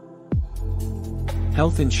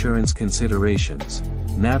 Health insurance considerations,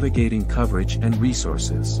 navigating coverage and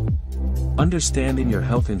resources. Understanding your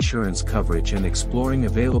health insurance coverage and exploring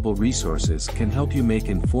available resources can help you make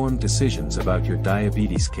informed decisions about your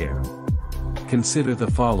diabetes care. Consider the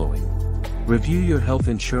following. Review your health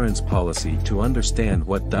insurance policy to understand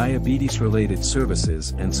what diabetes-related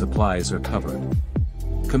services and supplies are covered.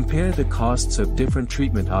 Compare the costs of different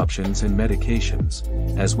treatment options and medications,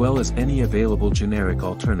 as well as any available generic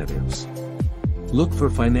alternatives. Look for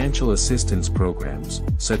financial assistance programs,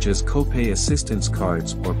 such as copay assistance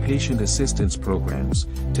cards or patient assistance programs,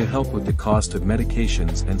 to help with the cost of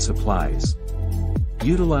medications and supplies.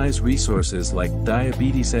 Utilize resources like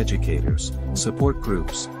diabetes educators, support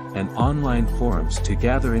groups, and online forums to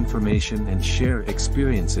gather information and share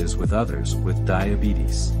experiences with others with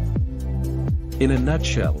diabetes. In a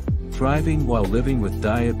nutshell, thriving while living with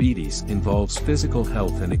diabetes involves physical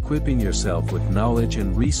health and equipping yourself with knowledge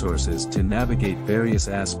and resources to navigate various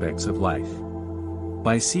aspects of life.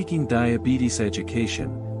 By seeking diabetes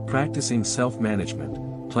education, practicing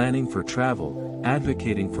self-management, planning for travel,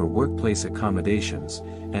 advocating for workplace accommodations,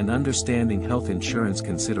 and understanding health insurance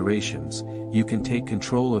considerations, you can take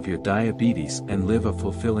control of your diabetes and live a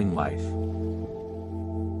fulfilling life.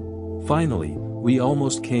 Finally, we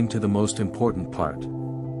almost came to the most important part.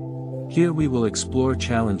 Here we will explore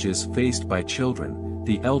challenges faced by children,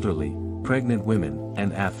 the elderly, pregnant women,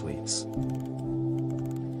 and athletes.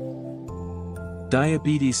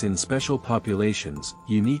 Diabetes in special populations,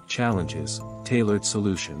 unique challenges, tailored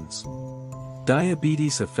solutions.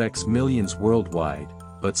 Diabetes affects millions worldwide,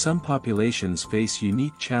 but some populations face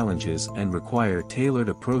unique challenges and require tailored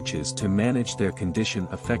approaches to manage their condition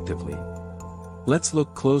effectively. Let's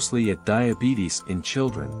look closely at diabetes in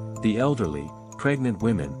children, the elderly, pregnant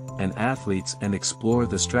women, and athletes and explore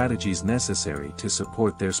the strategies necessary to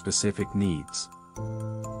support their specific needs.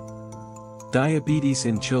 Diabetes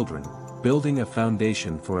in children, building a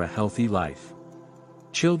foundation for a healthy life.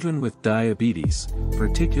 Children with diabetes,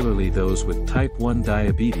 particularly those with type 1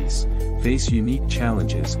 diabetes, face unique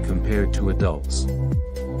challenges compared to adults.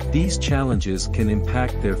 These challenges can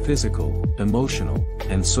impact their physical, emotional,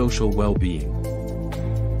 and social well-being.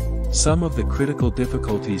 Some of the critical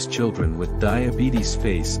difficulties children with diabetes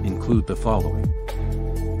face include the following.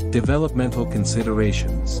 Developmental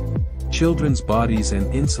considerations. Children's bodies and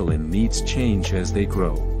insulin needs change as they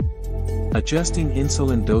grow. Adjusting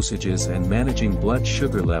insulin dosages and managing blood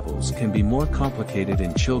sugar levels can be more complicated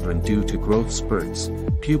in children due to growth spurts,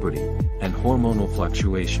 puberty, and hormonal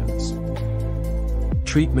fluctuations.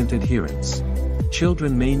 Treatment adherence.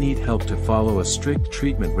 Children may need help to follow a strict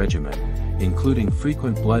treatment regimen, including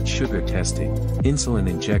frequent blood sugar testing, insulin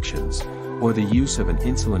injections, or the use of an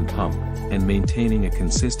insulin pump, and maintaining a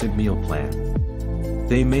consistent meal plan.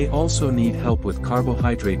 They may also need help with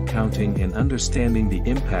carbohydrate counting and understanding the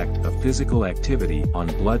impact of physical activity on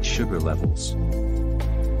blood sugar levels.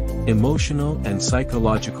 Emotional and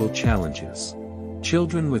psychological challenges.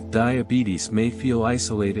 Children with diabetes may feel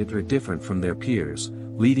isolated or different from their peers,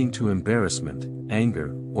 leading to embarrassment,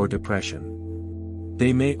 anger, or depression.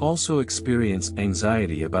 They may also experience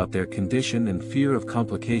anxiety about their condition and fear of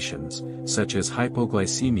complications, such as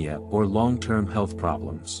hypoglycemia or long-term health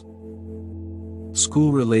problems.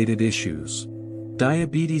 School-related issues.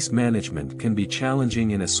 Diabetes management can be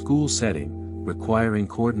challenging in a school setting, requiring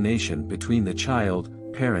coordination between the child,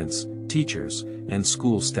 parents, teachers, and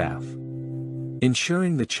school staff.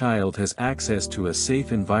 Ensuring the child has access to a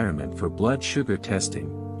safe environment for blood sugar testing,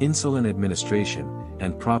 insulin administration,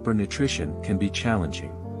 and proper nutrition can be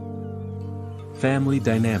challenging. Family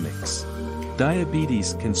dynamics.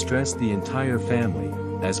 Diabetes can stress the entire family,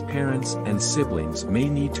 as parents and siblings may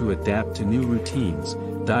need to adapt to new routines,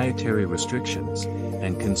 dietary restrictions,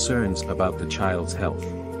 and concerns about the child's health.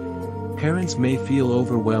 Parents may feel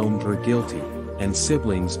overwhelmed or guilty, and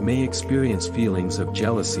siblings may experience feelings of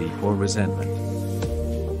jealousy or resentment.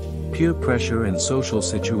 Peer pressure and social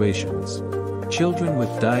situations. Children with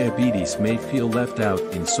diabetes may feel left out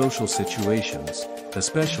in social situations,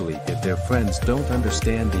 especially if their friends don't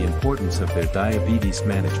understand the importance of their diabetes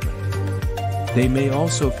management. They may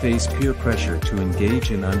also face peer pressure to engage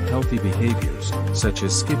in unhealthy behaviors, such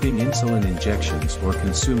as skipping insulin injections or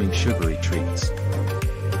consuming sugary treats.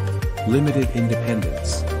 Limited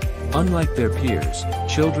independence. Unlike their peers,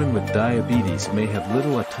 children with diabetes may have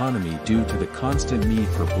little autonomy due to the constant need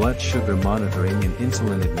for blood sugar monitoring and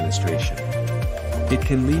insulin administration. It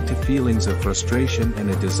can lead to feelings of frustration and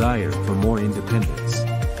a desire for more independence.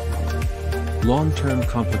 Long-term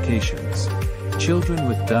complications. Children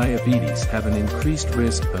with diabetes have an increased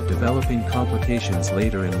risk of developing complications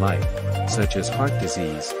later in life, such as heart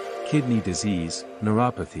disease, kidney disease,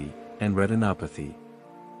 neuropathy, and retinopathy.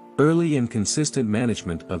 Early and consistent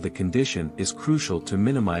management of the condition is crucial to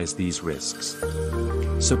minimize these risks.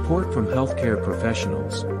 Support from healthcare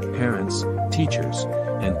professionals, parents, teachers,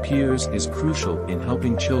 and peers is crucial in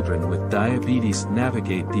helping children with diabetes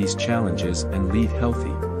navigate these challenges and lead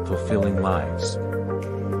healthy, fulfilling lives.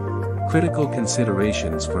 Critical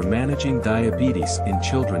considerations for managing diabetes in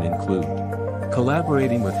children include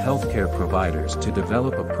collaborating with healthcare providers to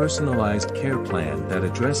develop a personalized care plan that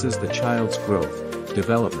addresses the child's growth,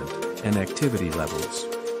 development, and activity levels.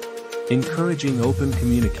 Encouraging open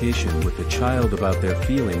communication with the child about their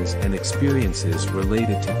feelings and experiences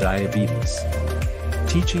related to diabetes.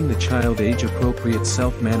 Teaching the child age-appropriate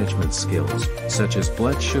self-management skills, such as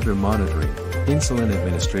blood sugar monitoring, insulin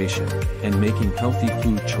administration, and making healthy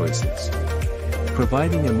food choices.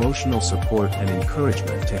 Providing emotional support and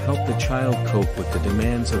encouragement to help the child cope with the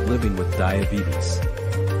demands of living with diabetes.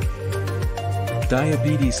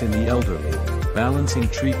 Diabetes in the elderly, balancing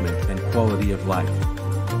treatment and quality of life.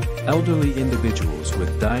 Elderly individuals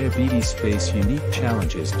with diabetes face unique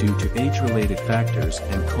challenges due to age-related factors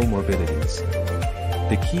and comorbidities.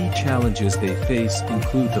 The key challenges they face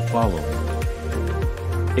include the following.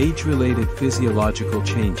 Age-related physiological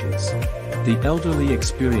changes. The elderly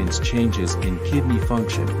experience changes in kidney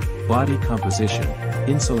function, body composition,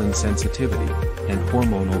 insulin sensitivity, and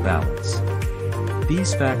hormonal balance.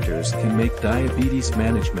 These factors can make diabetes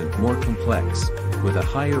management more complex, with a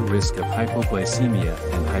higher risk of hypoglycemia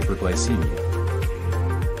and hyperglycemia.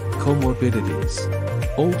 Comorbidities.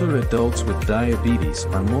 Older adults with diabetes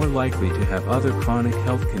are more likely to have other chronic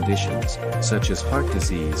health conditions, such as heart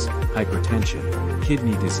disease, hypertension,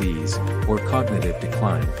 kidney disease, or cognitive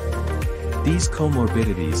decline. These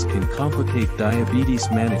comorbidities can complicate diabetes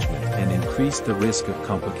management and increase the risk of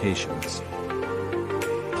complications.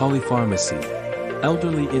 Polypharmacy.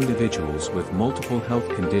 Elderly individuals with multiple health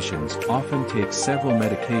conditions often take several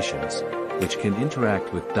medications, which can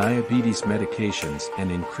interact with diabetes medications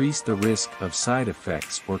and increase the risk of side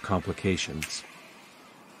effects or complications.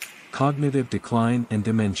 Cognitive decline and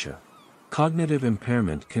dementia. Cognitive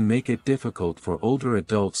impairment can make it difficult for older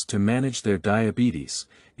adults to manage their diabetes,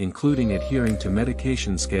 including adhering to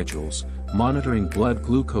medication schedules, monitoring blood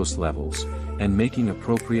glucose levels, and making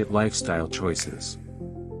appropriate lifestyle choices.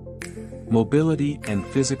 Mobility and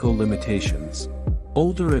physical limitations.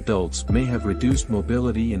 Older adults may have reduced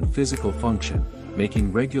mobility and physical function,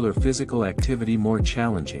 making regular physical activity more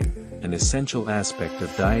challenging, an essential aspect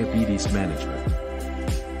of diabetes management.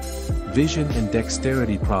 Vision and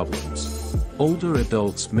dexterity problems. Older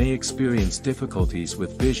adults may experience difficulties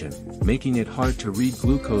with vision, making it hard to read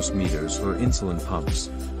glucose meters or insulin pumps.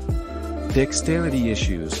 Dexterity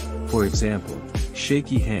issues, for example,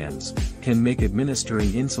 shaky hands, can make administering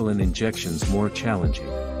insulin injections more challenging.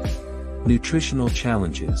 Nutritional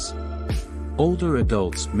challenges. Older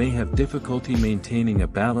adults may have difficulty maintaining a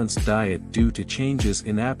balanced diet due to changes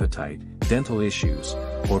in appetite, dental issues,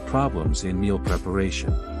 or problems in meal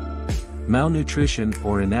preparation. Malnutrition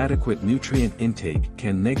or inadequate nutrient intake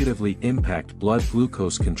can negatively impact blood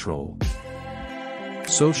glucose control.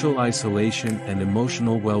 Social isolation and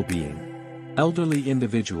emotional well-being. Elderly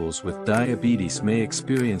individuals with diabetes may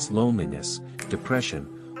experience loneliness, depression,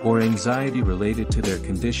 or anxiety related to their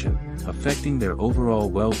condition, affecting their overall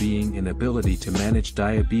well-being and ability to manage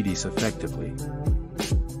diabetes effectively.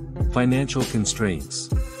 Financial constraints.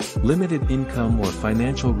 Limited income or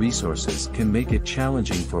financial resources can make it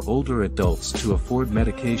challenging for older adults to afford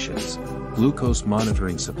medications, glucose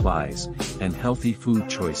monitoring supplies, and healthy food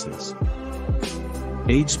choices.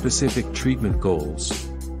 Age-specific treatment goals.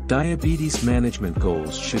 Diabetes management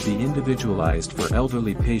goals should be individualized for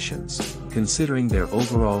elderly patients, considering their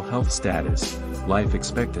overall health status, life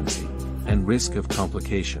expectancy, and risk of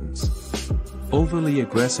complications. Overly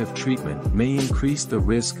aggressive treatment may increase the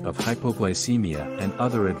risk of hypoglycemia and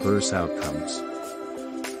other adverse outcomes.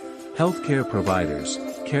 Healthcare providers,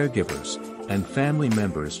 caregivers, and family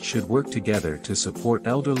members should work together to support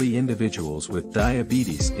elderly individuals with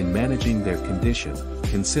diabetes in managing their condition,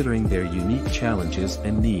 considering their unique challenges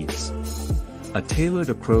and needs. A tailored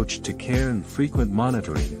approach to care and frequent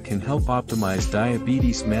monitoring can help optimize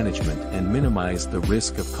diabetes management and minimize the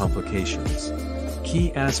risk of complications.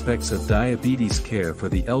 Key aspects of diabetes care for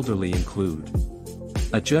the elderly include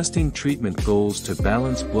adjusting treatment goals to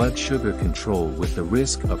balance blood sugar control with the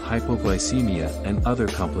risk of hypoglycemia and other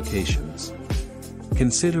complications.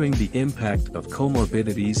 Considering the impact of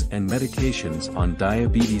comorbidities and medications on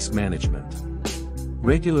diabetes management.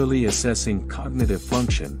 Regularly assessing cognitive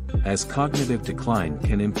function, as cognitive decline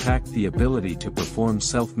can impact the ability to perform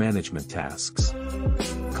self-management tasks.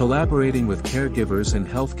 Collaborating with caregivers and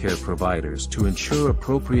healthcare providers to ensure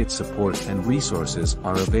appropriate support and resources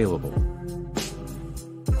are available.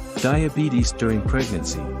 Diabetes during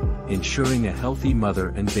pregnancy, ensuring a healthy mother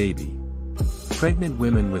and baby. Pregnant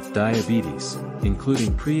women with diabetes,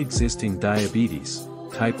 including pre-existing diabetes,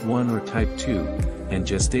 type 1 or type 2, and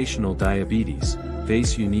gestational diabetes,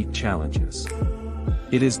 face unique challenges.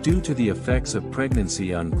 It is due to the effects of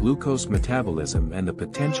pregnancy on glucose metabolism and the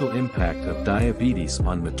potential impact of diabetes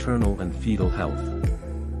on maternal and fetal health.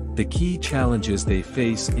 The key challenges they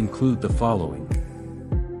face include the following.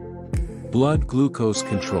 Blood glucose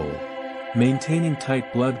control. Maintaining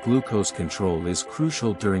tight blood glucose control is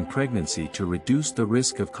crucial during pregnancy to reduce the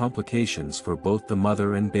risk of complications for both the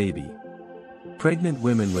mother and baby. Pregnant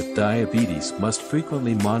women with diabetes must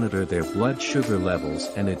frequently monitor their blood sugar levels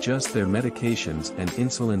and adjust their medications and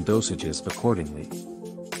insulin dosages accordingly.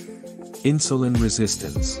 Insulin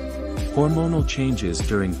resistance. Hormonal changes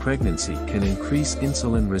during pregnancy can increase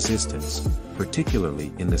insulin resistance,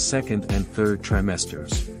 particularly in the second and third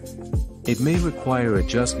trimesters. It may require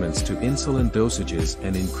adjustments to insulin dosages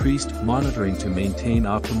and increased monitoring to maintain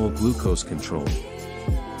optimal glucose control.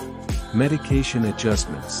 Medication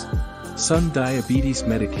adjustments. Some diabetes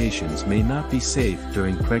medications may not be safe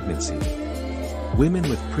during pregnancy. Women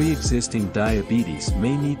with pre-existing diabetes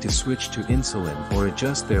may need to switch to insulin or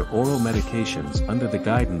adjust their oral medications under the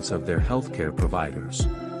guidance of their healthcare providers.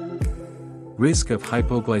 Risk of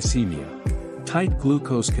hypoglycemia. Tight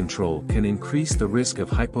glucose control can increase the risk of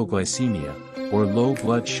hypoglycemia, or low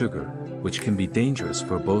blood sugar, which can be dangerous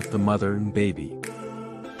for both the mother and baby.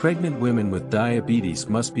 Pregnant women with diabetes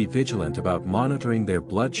must be vigilant about monitoring their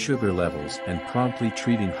blood sugar levels and promptly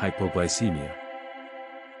treating hypoglycemia.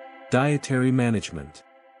 Dietary management.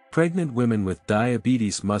 Pregnant women with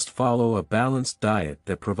diabetes must follow a balanced diet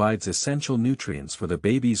that provides essential nutrients for the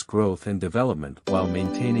baby's growth and development while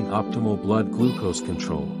maintaining optimal blood glucose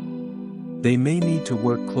control. They may need to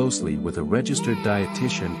work closely with a registered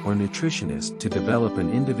dietitian or nutritionist to develop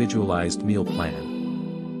an individualized meal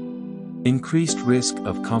plan. Increased risk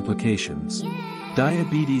of complications.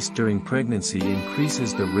 Diabetes during pregnancy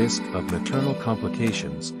increases the risk of maternal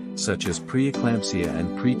complications, such as preeclampsia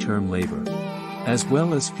and preterm labor, as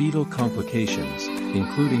well as fetal complications,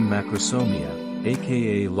 including macrosomia,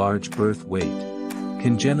 aka large birth weight,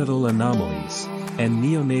 congenital anomalies, and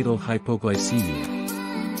neonatal hypoglycemia.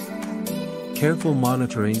 Careful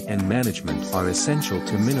monitoring and management are essential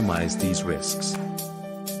to minimize these risks.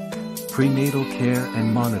 Prenatal care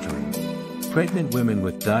and monitoring. Pregnant women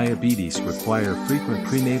with diabetes require frequent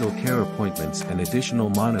prenatal care appointments and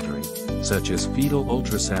additional monitoring, such as fetal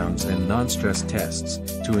ultrasounds and non-stress tests,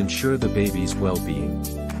 to ensure the baby's well-being.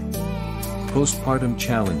 Postpartum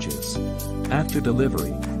challenges. After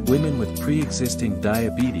delivery, women with pre-existing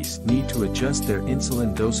diabetes need to adjust their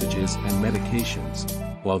insulin dosages and medications,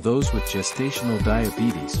 while those with gestational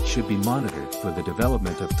diabetes should be monitored for the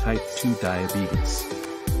development of type 2 diabetes.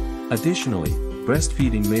 Additionally,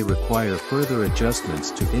 breastfeeding may require further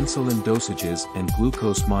adjustments to insulin dosages and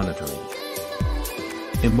glucose monitoring.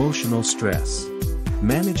 Emotional stress.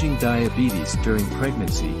 Managing diabetes during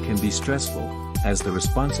pregnancy can be stressful, as the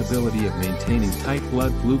responsibility of maintaining tight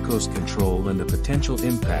blood glucose control and the potential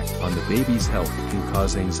impact on the baby's health can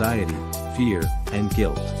cause anxiety, fear, and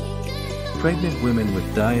guilt. Pregnant women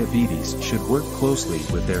with diabetes should work closely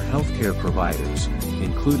with their healthcare providers,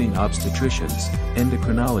 including obstetricians,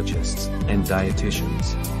 endocrinologists, and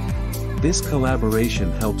dietitians. This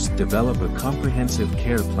collaboration helps develop a comprehensive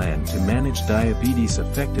care plan to manage diabetes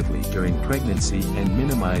effectively during pregnancy and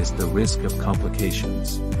minimize the risk of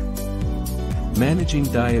complications. Managing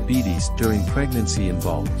diabetes during pregnancy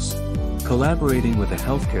involves collaborating with a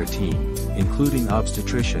healthcare team, including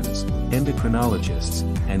obstetricians, endocrinologists,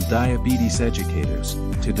 and diabetes educators,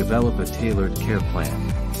 to develop a tailored care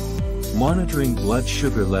plan. Monitoring blood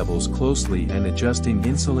sugar levels closely and adjusting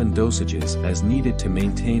insulin dosages as needed to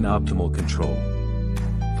maintain optimal control.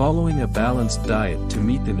 Following a balanced diet to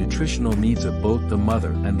meet the nutritional needs of both the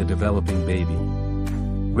mother and the developing baby.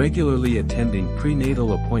 Regularly attending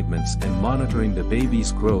prenatal appointments and monitoring the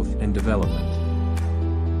baby's growth and development.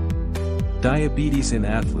 Diabetes in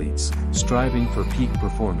athletes, striving for peak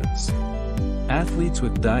performance. Athletes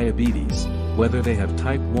with diabetes, whether they have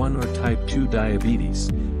type 1 or type 2 diabetes,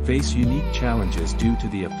 face unique challenges due to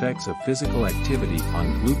the effects of physical activity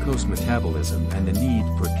on glucose metabolism and the need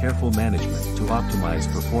for careful management to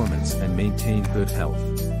optimize performance and maintain good health.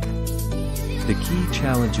 The key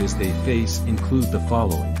challenges they face include the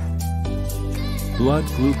following. Blood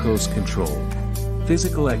glucose control.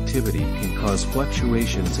 Physical activity can cause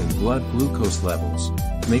fluctuations in blood glucose levels,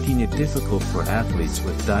 making it difficult for athletes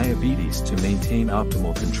with diabetes to maintain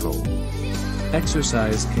optimal control.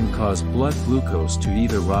 Exercise can cause blood glucose to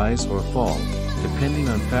either rise or fall, depending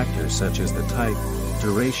on factors such as the type,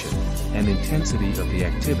 duration, and intensity of the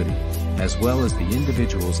activity, as well as the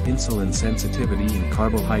individual's insulin sensitivity and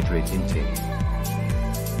carbohydrate intake.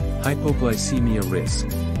 Hypoglycemia risk.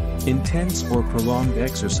 Intense or prolonged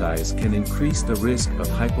exercise can increase the risk of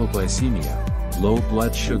hypoglycemia, low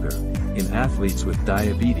blood sugar, in athletes with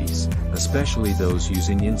diabetes, especially those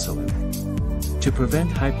using insulin. To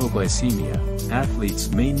prevent hypoglycemia, athletes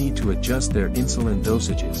may need to adjust their insulin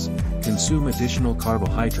dosages, consume additional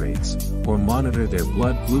carbohydrates, or monitor their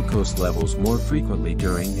blood glucose levels more frequently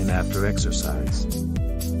during and after exercise.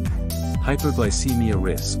 Hyperglycemia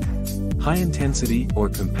risk. High-intensity or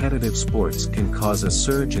competitive sports can cause a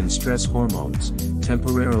surge in stress hormones,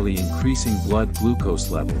 temporarily increasing blood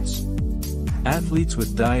glucose levels. Athletes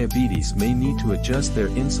with diabetes may need to adjust their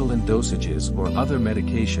insulin dosages or other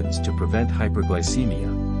medications to prevent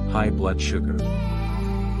hyperglycemia, high blood sugar.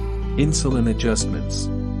 Insulin adjustments.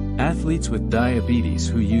 Athletes with diabetes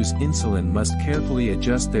who use insulin must carefully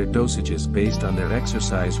adjust their dosages based on their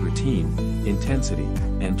exercise routine, intensity,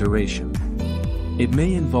 and duration. It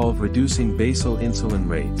may involve reducing basal insulin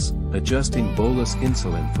rates, adjusting bolus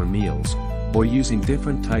insulin for meals, or using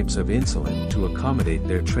different types of insulin to accommodate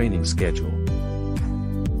their training schedule.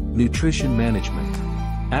 Nutrition management.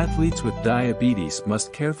 Athletes with diabetes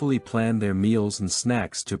must carefully plan their meals and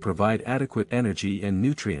snacks to provide adequate energy and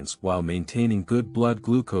nutrients while maintaining good blood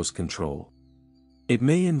glucose control. It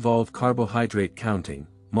may involve carbohydrate counting,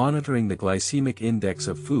 monitoring the glycemic index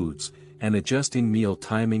of foods, and adjusting meal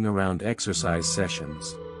timing around exercise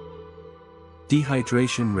sessions.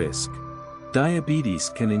 Dehydration risk. Diabetes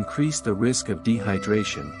can increase the risk of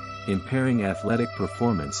dehydration, impairing athletic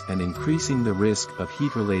performance and increasing the risk of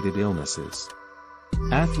heat-related illnesses.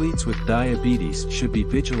 Athletes with diabetes should be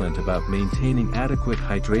vigilant about maintaining adequate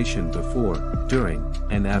hydration before, during,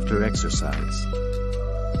 and after exercise.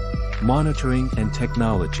 Monitoring and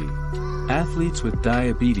technology. Athletes with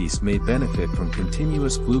diabetes may benefit from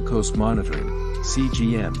continuous glucose monitoring,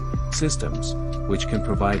 CGM, systems, which can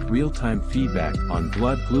provide real-time feedback on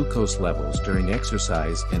blood glucose levels during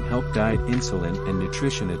exercise and help guide insulin and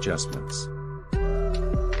nutrition adjustments.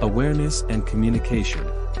 Awareness and communication.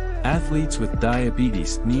 Athletes with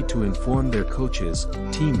diabetes need to inform their coaches,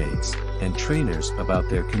 teammates, and trainers about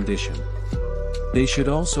their condition. They should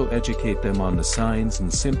also educate them on the signs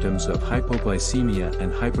and symptoms of hypoglycemia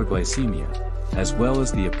and hyperglycemia, as well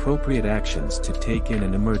as the appropriate actions to take in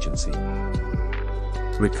an emergency.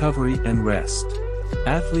 Recovery and rest.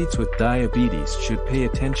 Athletes with diabetes should pay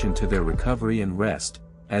attention to their recovery and rest,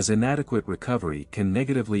 as inadequate recovery can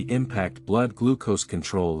negatively impact blood glucose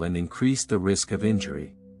control and increase the risk of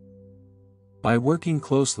injury. By working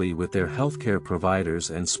closely with their healthcare providers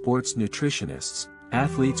and sports nutritionists,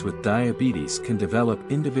 athletes with diabetes can develop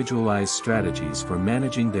individualized strategies for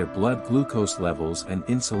managing their blood glucose levels and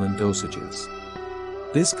insulin dosages.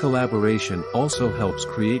 This collaboration also helps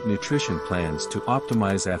create nutrition plans to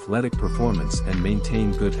optimize athletic performance and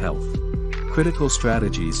maintain good health. Critical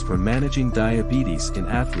strategies for managing diabetes in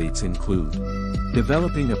athletes include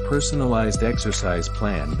developing a personalized exercise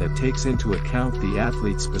plan that takes into account the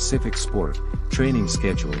athlete's specific sport, training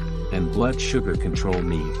schedule, and blood sugar control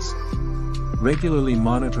needs. Regularly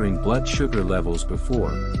monitoring blood sugar levels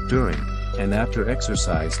before, during, and after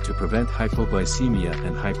exercise to prevent hypoglycemia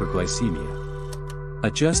and hyperglycemia.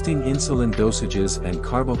 Adjusting insulin dosages and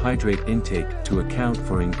carbohydrate intake to account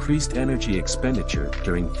for increased energy expenditure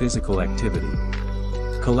during physical activity.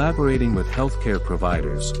 Collaborating with healthcare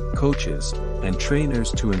providers, coaches, and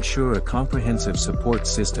trainers to ensure a comprehensive support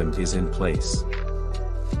system is in place.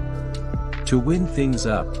 To win things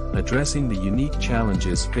up, addressing the unique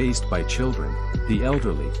challenges faced by children, the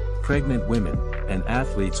elderly, pregnant women, and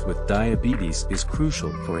athletes with diabetes is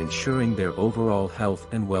crucial for ensuring their overall health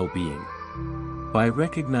and well-being. By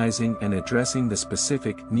recognizing and addressing the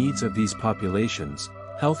specific needs of these populations,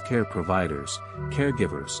 healthcare providers,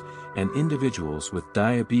 caregivers, and individuals with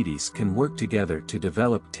diabetes can work together to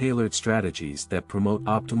develop tailored strategies that promote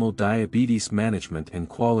optimal diabetes management and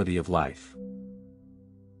quality of life.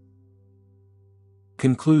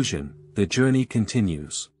 Conclusion: the journey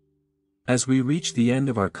continues. As we reach the end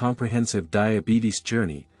of our comprehensive diabetes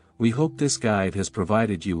journey, we hope this guide has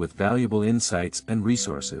provided you with valuable insights and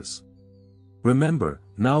resources. Remember,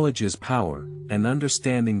 knowledge is power, and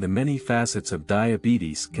understanding the many facets of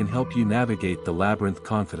diabetes can help you navigate the labyrinth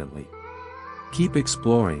confidently. Keep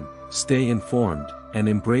exploring, stay informed, and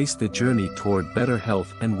embrace the journey toward better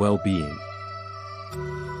health and well-being.